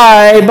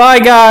 Bye, bye,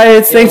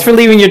 guys. Thanks for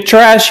leaving your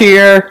trash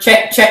here.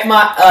 check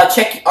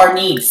our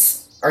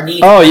needs. Our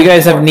needs. Oh, you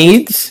guys have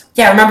needs?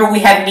 Yeah, remember we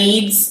have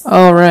needs.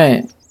 All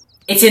right.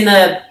 It's in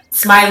the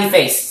smiley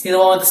face. See the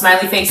one with the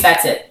smiley face?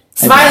 That's it.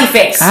 Smiley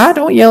face. Ah,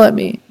 don't yell at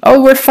me.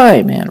 Oh, we're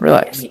fine, man.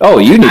 Relax. Oh,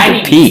 you need I to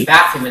need to use the pee.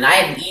 bathroom, and I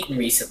haven't eaten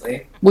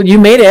recently. Well, you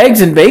made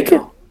eggs and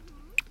bacon.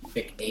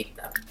 Chick ate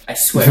them. I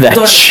swear. That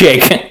Don't-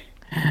 chick.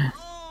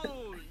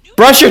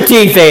 Brush your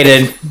teeth,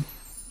 Aiden.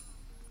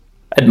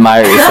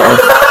 Admire yourself.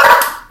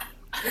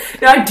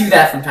 You know, I do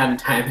that from time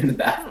to time in the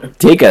bathroom.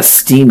 Take a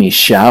steamy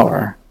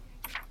shower.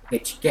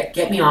 Hey,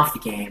 get me off the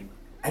game.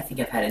 I think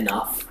I've had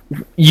enough.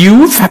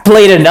 You've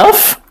played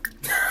enough?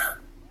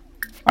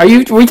 Are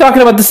we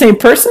talking about the same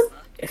person?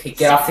 Okay,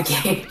 get off the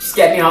game. Just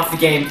get me off the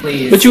game,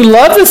 please. But you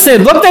love the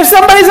Sims. Look, there's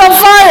somebody's on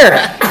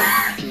fire!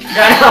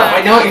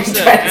 I know what you're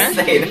trying to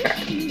say there.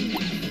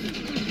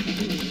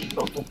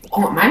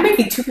 Oh, am I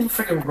making two people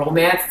freaking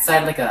romance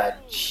inside like a...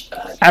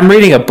 I'm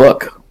reading a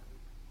book.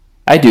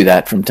 I do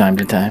that from time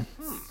to time.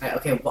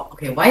 Okay,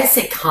 why is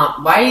it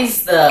why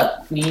is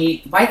the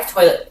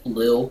toilet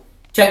blue?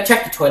 Check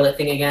the toilet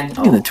thing again.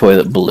 Look at the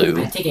toilet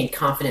blue. I'm taking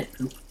confident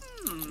poop.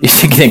 You're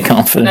taking it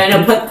confident. I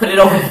know. Put it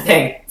over the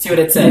thing. See what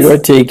it says. You're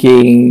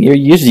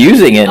just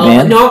using it,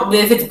 man. No,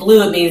 if it's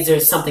blue, it means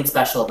there's something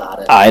special about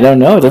it. I don't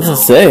know. It doesn't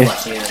say.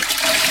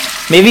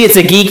 Maybe it's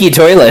a geeky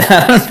toilet.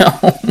 I don't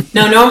know.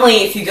 No, normally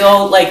if you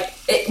go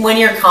when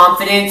you're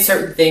confident,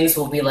 certain things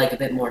will be like a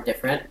bit more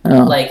different.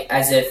 Oh. Like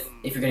as if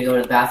you're gonna go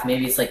to the bathroom,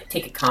 maybe it's like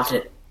take a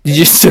confident. You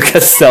just took a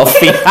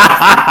selfie.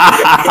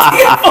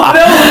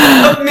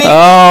 Me.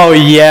 Oh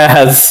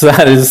yes,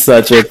 that is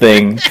such a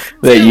thing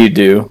that you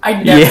do. I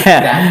never do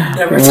that.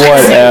 Never.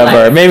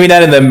 Whatever. Maybe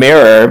not in the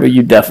mirror, but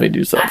you definitely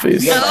do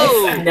selfies.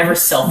 I've never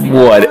selfied.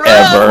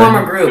 Whatever.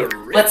 Form a group.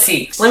 Let's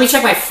see. Let me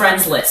check my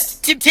friends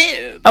list. Tip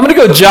tip. I'm gonna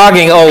go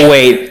jogging. Oh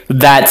wait,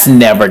 that's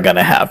never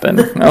gonna happen.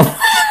 No.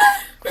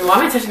 Wait, why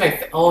am I touching my?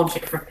 I'm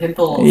checking for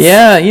pimples.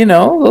 Yeah,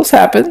 those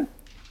happen.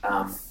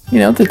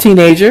 The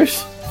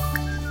teenagers.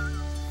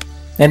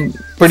 And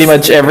pretty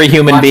much every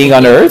human being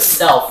on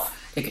Earth.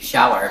 Take a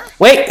shower.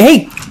 Wait,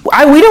 hey,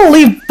 we don't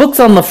leave books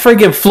on the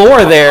friggin'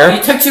 floor there.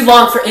 You took too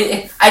long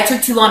I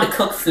took too long to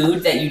cook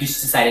food that you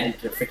just decided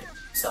to freaking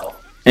yourself.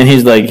 And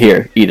he's like,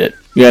 here, eat it.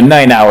 You have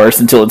 9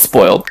 hours until it's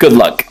spoiled. Good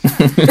luck.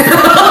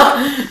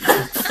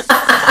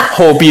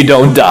 Hope you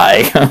don't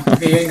die. You're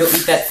gonna go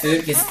eat that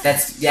food because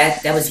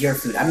that was your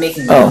food. I'm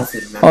making my own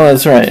food. Remember? Oh,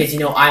 that's right. Because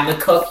I'm the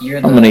cook.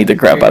 I'm gonna eat the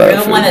crap out of that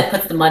You're the one that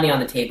puts the money on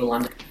the table.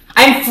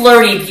 I'm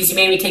flirty because you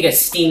made me take a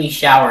steamy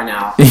shower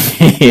now.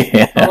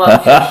 Yeah. Well,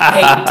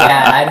 hey,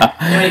 Dad.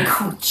 There are any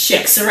cool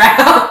chicks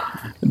around?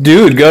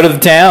 Dude, go to the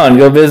town.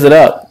 Go visit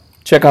up.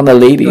 Check on the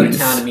ladies. Go to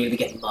town and immediately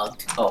get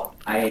mugged. Oh,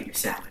 I ate your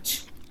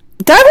sandwich.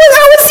 I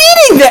was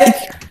eating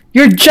that.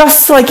 You're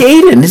just like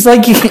Aiden. It's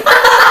like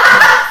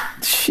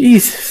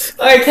Jesus.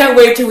 I can't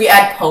wait till we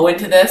add Poe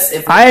into this.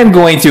 I am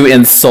going to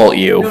insult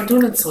you. No,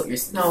 don't insult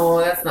yourself. No,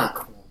 that's not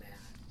cool, man.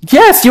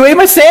 Yes, you ate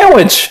my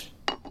sandwich.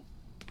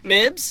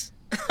 Mibs?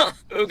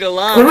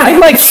 Oogalam.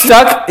 I'm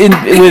stuck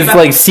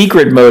with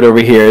secret mode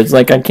over here. It's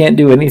like I can't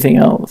do anything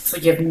else. It's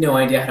like you have no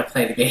idea how to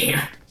play the game.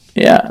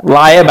 Yeah,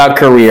 lie about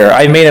career.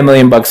 I made $1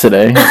 million a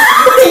day.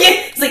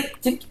 It's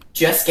like, did you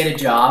just get a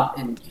job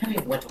and you haven't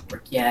even went to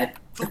work yet?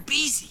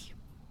 Busy.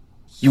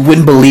 You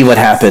wouldn't believe what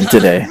happened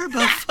today.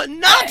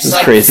 This is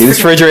crazy. This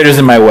refrigerator's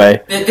in my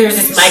way. There's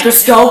this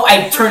microscope.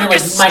 I turned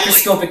it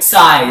microscopic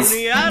size,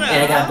 and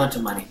I got a bunch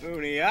of money.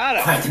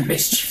 Quite the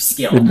mischief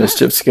skill. The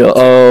mischief skill.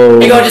 Oh.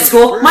 You go to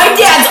school. My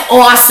dad's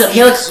awesome. He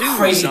has a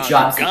crazy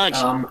job.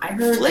 I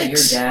heard that your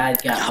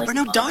dad got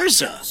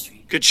Darza.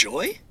 Good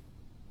joy.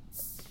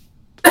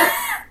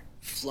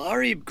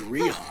 Flari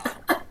Griha.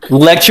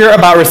 Lecture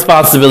about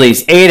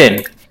responsibilities.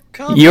 Aiden,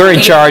 you're in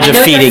charge of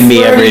feeding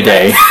me every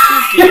day.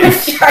 You're in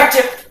charge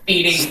of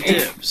feeding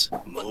me.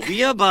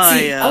 Mobia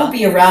by I'll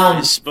be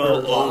around.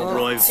 Ispo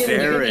Roy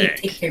Varric.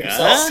 Take care of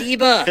yourself.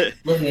 Siba.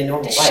 Living a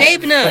normal life.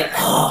 Shabna.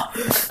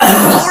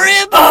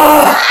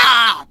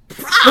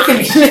 Look at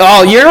me.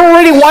 Oh, you're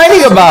already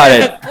whining about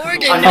it.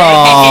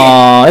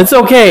 Oh, it's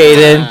okay,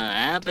 Aiden.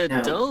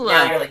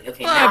 Now you're like,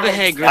 okay,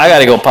 now I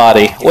gotta go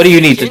potty. What do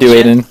you need to do,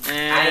 Aiden?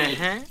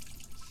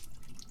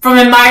 from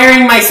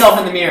admiring myself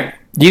in the mirror.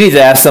 You need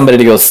to ask somebody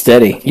to go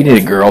steady. You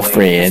need a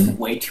girlfriend.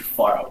 Way too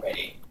far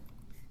already.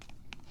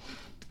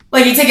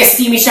 Like, you take a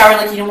steamy shower,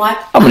 like, you know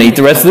what? I'm gonna eat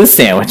the rest of this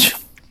sandwich.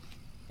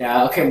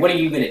 Yeah, okay, what are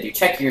you gonna do?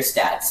 Check your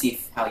stats, see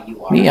how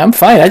you are. Me, I'm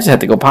fine. I just have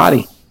to go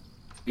potty.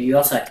 You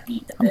also have to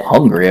eat the I'm bit.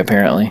 hungry,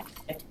 apparently.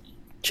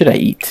 Should I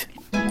eat?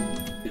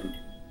 Food.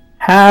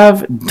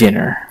 Have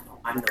dinner.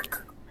 I'm no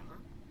cook.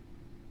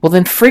 Well,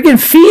 then friggin'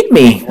 feed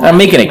me. Well, I'm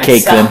making a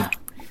cake myself. then.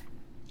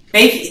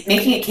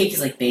 Making a cake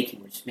is like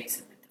baking, which makes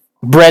it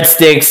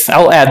Breadsticks.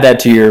 I'll add that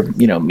to your,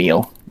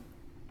 meal.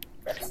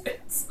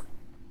 breadsticks.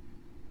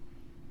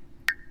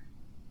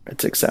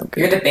 Breadsticks sound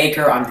You're good. the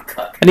baker, I'm the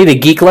cook. I need a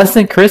geek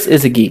lesson. Chris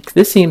is a geek.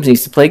 This seems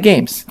needs to play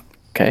games.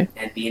 Okay.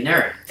 And be a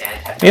nerd.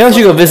 And Maybe I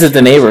should go visit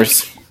the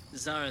neighbors.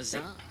 Zara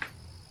Zara.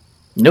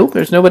 Nope,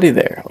 there's nobody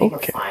there. I think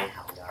Okay. we're fine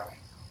how we are right now.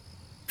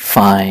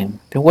 Fine.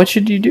 Then what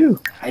should you do?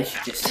 I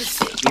should just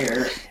sit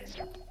here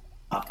and...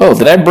 Oh,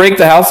 did I break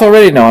the house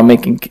already? No, I'm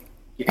making...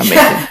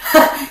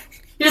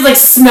 You're just like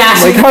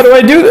smashing. Like, how do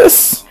I do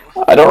this?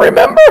 I don't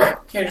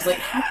remember. You're just like,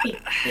 how do you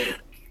bake?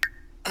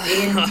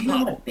 Aiden, do you know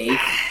how to bake?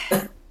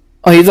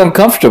 Oh, he's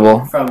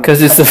uncomfortable. From-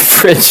 Because it's the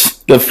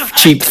fridge. The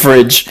cheap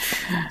fridge.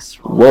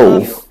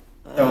 Whoa.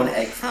 Throwing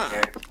eggs in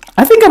there.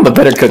 I think I'm a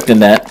better cook than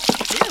that.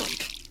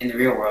 In the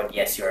real world,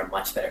 yes, you're a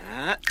much better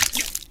cook.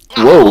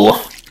 Whoa.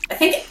 I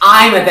think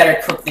I'm a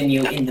better cook than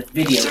you in the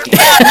video game.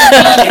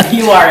 If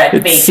you are at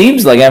It baking.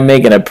 seems like I'm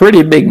making a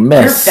pretty big You're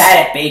mess.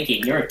 bad at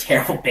baking. You're a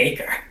terrible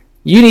baker.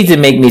 You need to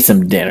make me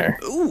some dinner.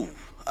 Ooh.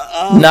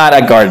 Not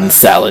a garden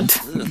salad.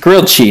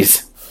 Grilled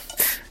cheese.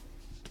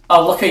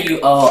 Oh, look at you.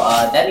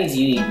 Oh, that means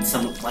you need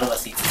one of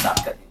us needs to stop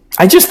cooking.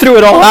 I just threw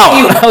it all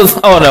out.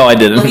 Oh no, I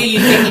Look at didn't. you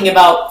thinking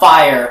about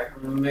fire.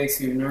 It makes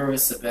you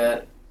nervous a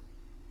bit.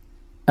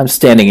 I'm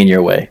standing in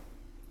your way.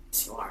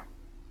 Yes, you are.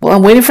 Well,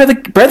 I'm waiting for the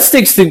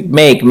breadsticks to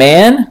make,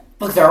 man.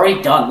 Look, they're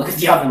already done. Look at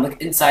the oven.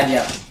 Look inside the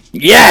oven.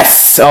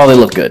 Yes! Oh, they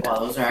look good. Wow,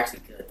 those are actually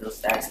good.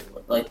 Those actually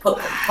look like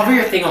cover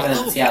your thing over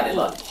them and see how they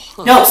look.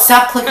 No,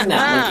 stop clicking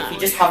that link. If you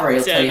just hover,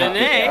 it'll tell you how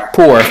big they are.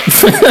 Poor.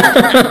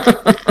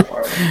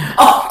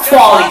 Oh,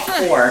 quality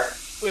poor.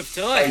 With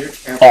Oh, toy. you're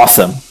terrible.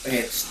 Awesome. Okay,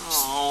 it's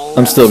Oh,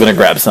 I'm still gonna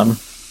grab some.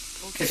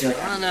 'cause you're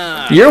like,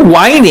 Anna. You're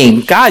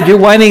whining. God, you're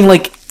whining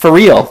like for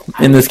real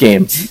in this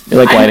game.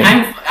 You're like whining.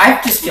 I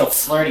just feel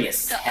flirty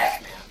as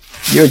heck, man.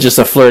 You're just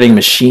a flirting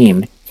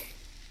machine.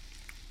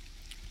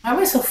 Why am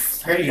I so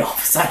flirty all of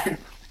a sudden?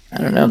 I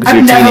don't know. 'Cause you're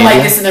I'm a never like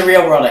teenager. this in the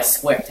real world, I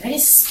swear. Did I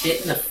just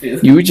spit in the food?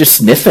 You were just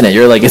sniffing it.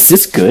 You're like, is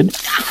this good?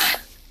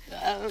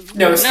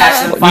 No, it's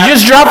catching the You fire.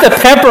 just dropped the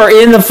pepper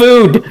in the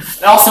food.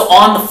 And also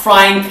on the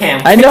frying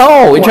pan. I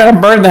know. You trying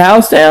to burn the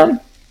house down?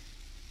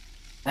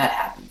 That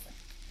happens.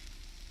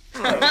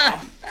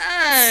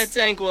 Ah,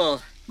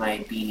 tranquil. My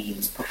beanie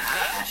was put in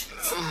my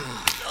ashes.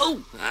 Oh.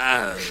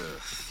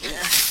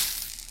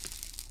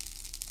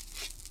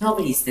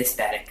 Nobody's this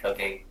bad at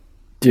cooking.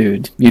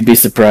 Dude, you'd be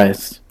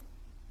surprised.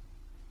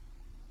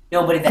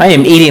 Nobody that I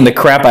am eating the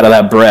crap out of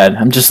that bread.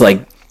 I'm just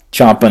like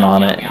chomping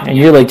on it. And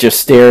you're like just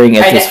staring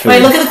at this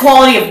Wait, look food. at the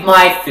quality of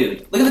my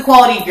food. Look at the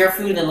quality of your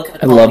food, and then look at the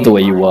I quality love the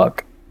way of you mine.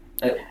 walk.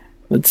 Uh,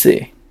 Let's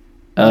see.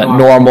 Normal.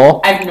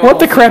 Normal. I have normal What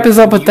the crap food. is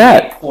up with You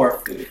that? made poor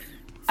food.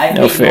 I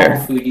No made fair.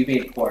 normal food. You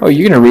made poor. Oh,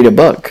 you're gonna read a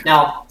book.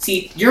 Now,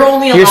 see, you're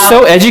only allowed. You're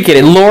so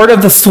educated. Lord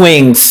of the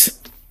Swings.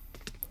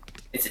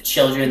 It's a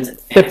children's. And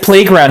The fantasy.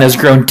 playground has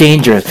grown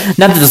dangerous.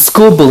 Now that the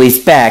school bully's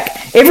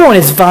back, everyone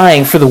is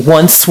vying for the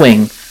one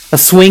swing. A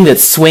swing that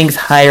swings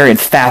higher and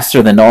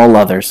faster than all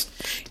others.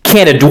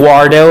 Can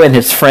Eduardo and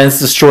his friends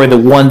destroy the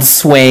one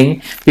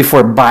swing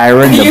before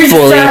Byron, the You're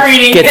bully, just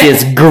reading gets it.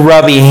 his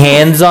grubby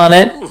hands on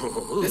it?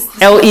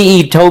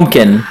 L.E.E.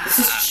 Tompkin This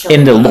is in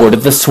the children. Lord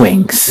of the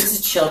Swings. This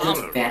is children's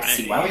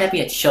fantasy. Why would that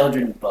be a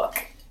children's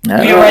book? I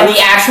don't You know. read the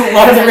actual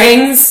Lord of the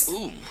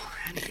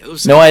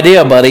Rings? No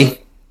idea, buddy.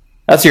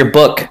 That's your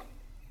book.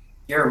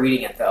 You're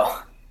reading it though.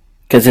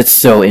 Because it's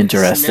so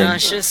interesting.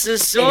 Nauseous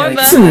as Anyway,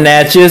 sorba.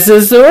 Snatches a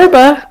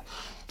Zorba.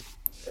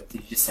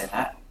 Did you just say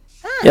that?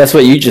 That's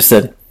what you just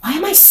said. Why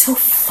am I so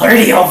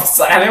flirty all of a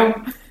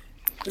sudden?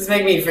 This is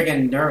making me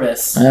freaking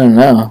nervous. I don't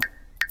know.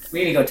 We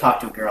need to go talk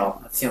to a girl.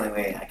 That's the only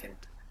way I can.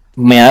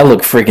 Man, I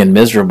look freaking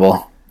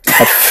miserable.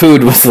 That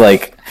food was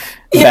like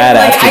bad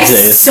like, I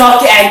aftertaste.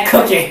 suck at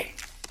cooking.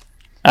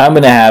 I'm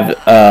gonna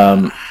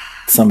have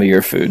some of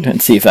your food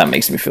and see if that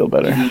makes me feel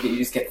better. You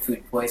just get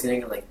food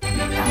poisoning, like.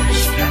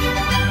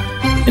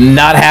 And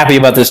not happy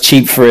about this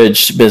cheap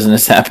fridge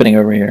business happening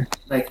over here.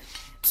 Like,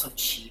 so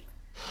cheap.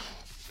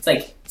 It's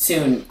like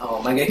soon. Oh,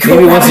 am I gonna go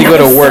Maybe around once you go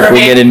to another work, we'll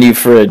survey? get a new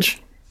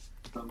fridge.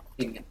 I'm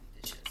cleaning up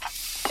the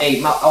dishes.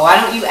 Hey,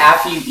 why don't you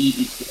after you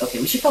eat? Okay,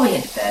 we should probably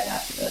head to bed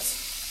after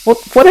this.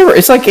 Whatever.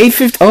 It's like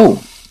 8:50.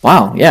 Oh,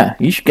 wow. Yeah,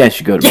 guys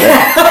should go to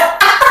bed.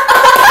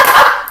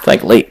 It's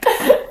like late.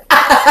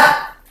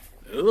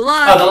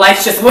 Oh, the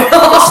lights just went The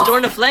off.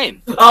 storm of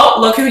flame. Oh,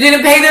 look who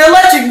didn't pay their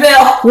electric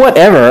bill.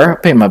 Whatever. I'll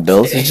pay my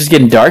bills. It's just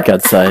getting dark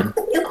outside.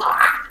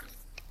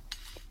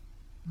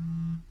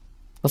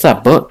 What's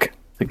that book?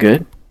 Is it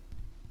good?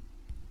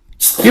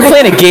 You're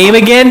playing a game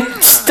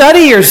again?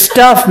 Study your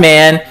stuff,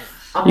 man.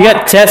 You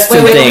got tests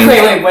and things.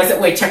 Wait, what is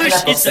it? Wait, check what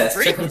that book She's says.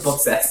 a Check what the book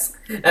says.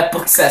 That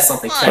book says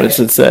something. What Check What does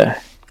it say?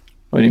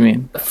 What do you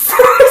mean?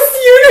 First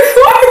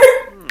unicorn!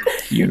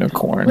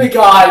 Unicorn. Oh my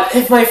god,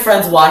 if my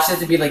friends watch this,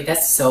 they'd be like,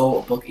 that's so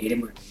a book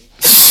Aiden would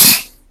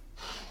read.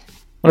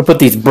 Want to put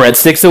these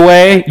breadsticks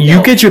away? You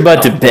No. get your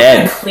butt to I'm gonna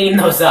bed. clean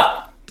those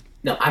up.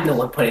 No, I'm the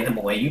one putting them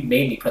away. You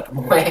made me put them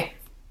away.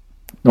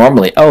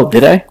 Normally. Oh,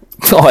 did I?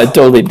 Oh, I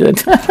totally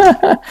did.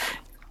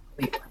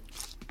 Wait,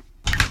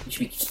 you should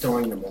be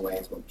storing them away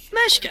as well.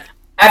 Meshka.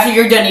 After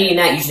you're done eating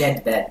that, you should head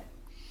to bed.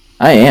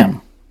 I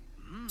am.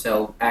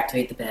 So,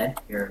 activate the bed,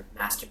 your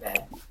master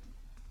bed,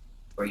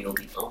 or you'll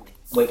be lonely.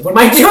 Wait, what am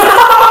I doing?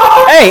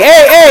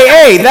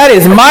 Hey! That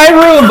is my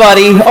room,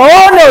 buddy.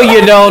 Oh, no,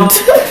 you don't.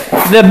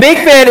 The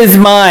big bed is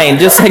mine,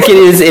 just like it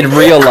is in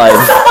real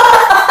life.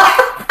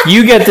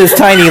 You get this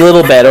tiny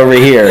little bed over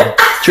here.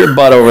 It's your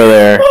butt over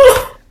there.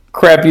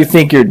 Crap you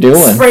think you're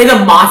doing. Spray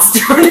the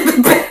monster under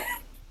the bed.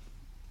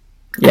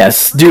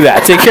 Yes, do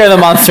that. Take care of the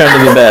monster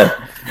under the bed.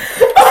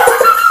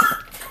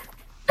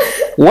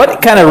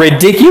 What kind of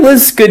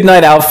ridiculous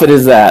goodnight outfit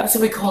is that? That's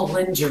what we call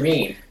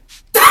lingerine.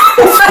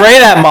 Spray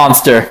that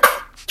monster.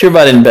 Put your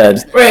butt in bed.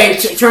 Wait,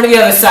 turn to the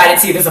other side and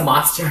see if there's a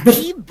monster.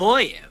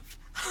 Iboyev.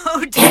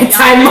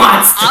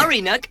 Anti-monster.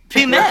 Arinuk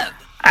Pimev.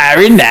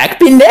 Arinak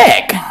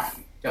Binek.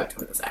 Don't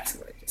tell me that's actually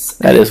what I just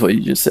said. That is what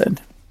you just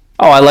said.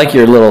 Oh, I like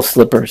your little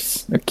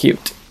slippers. They're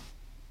cute.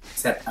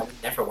 Except I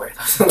would never wear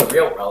those in the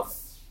real world.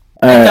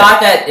 All I right, thought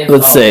that if,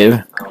 let's save.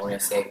 Oh, we're gonna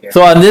save here.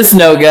 So on this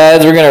note,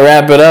 guys, we're gonna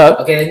wrap it up.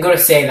 Okay, then go to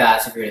save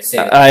as if you're gonna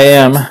save it. I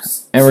am,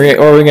 and we're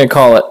gonna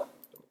call it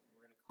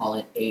Call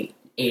it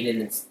Aiden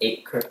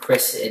and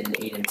Chris and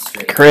Aiden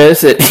stream.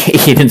 Chris at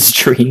Aiden's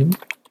Dream.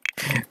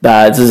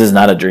 Nah, this is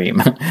not a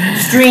dream.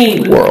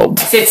 Stream World.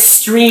 I said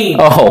stream.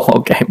 Oh,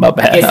 okay, my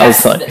bad. Because I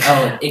was that's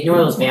like, ignore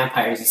those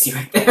vampires you see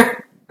right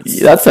there.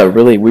 that's a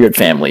really weird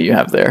family you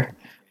have there.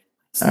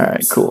 All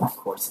right, cool. Of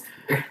course.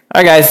 All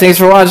right, guys, thanks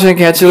for watching.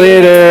 Catch you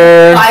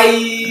later.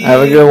 Bye.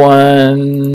 Have a good one.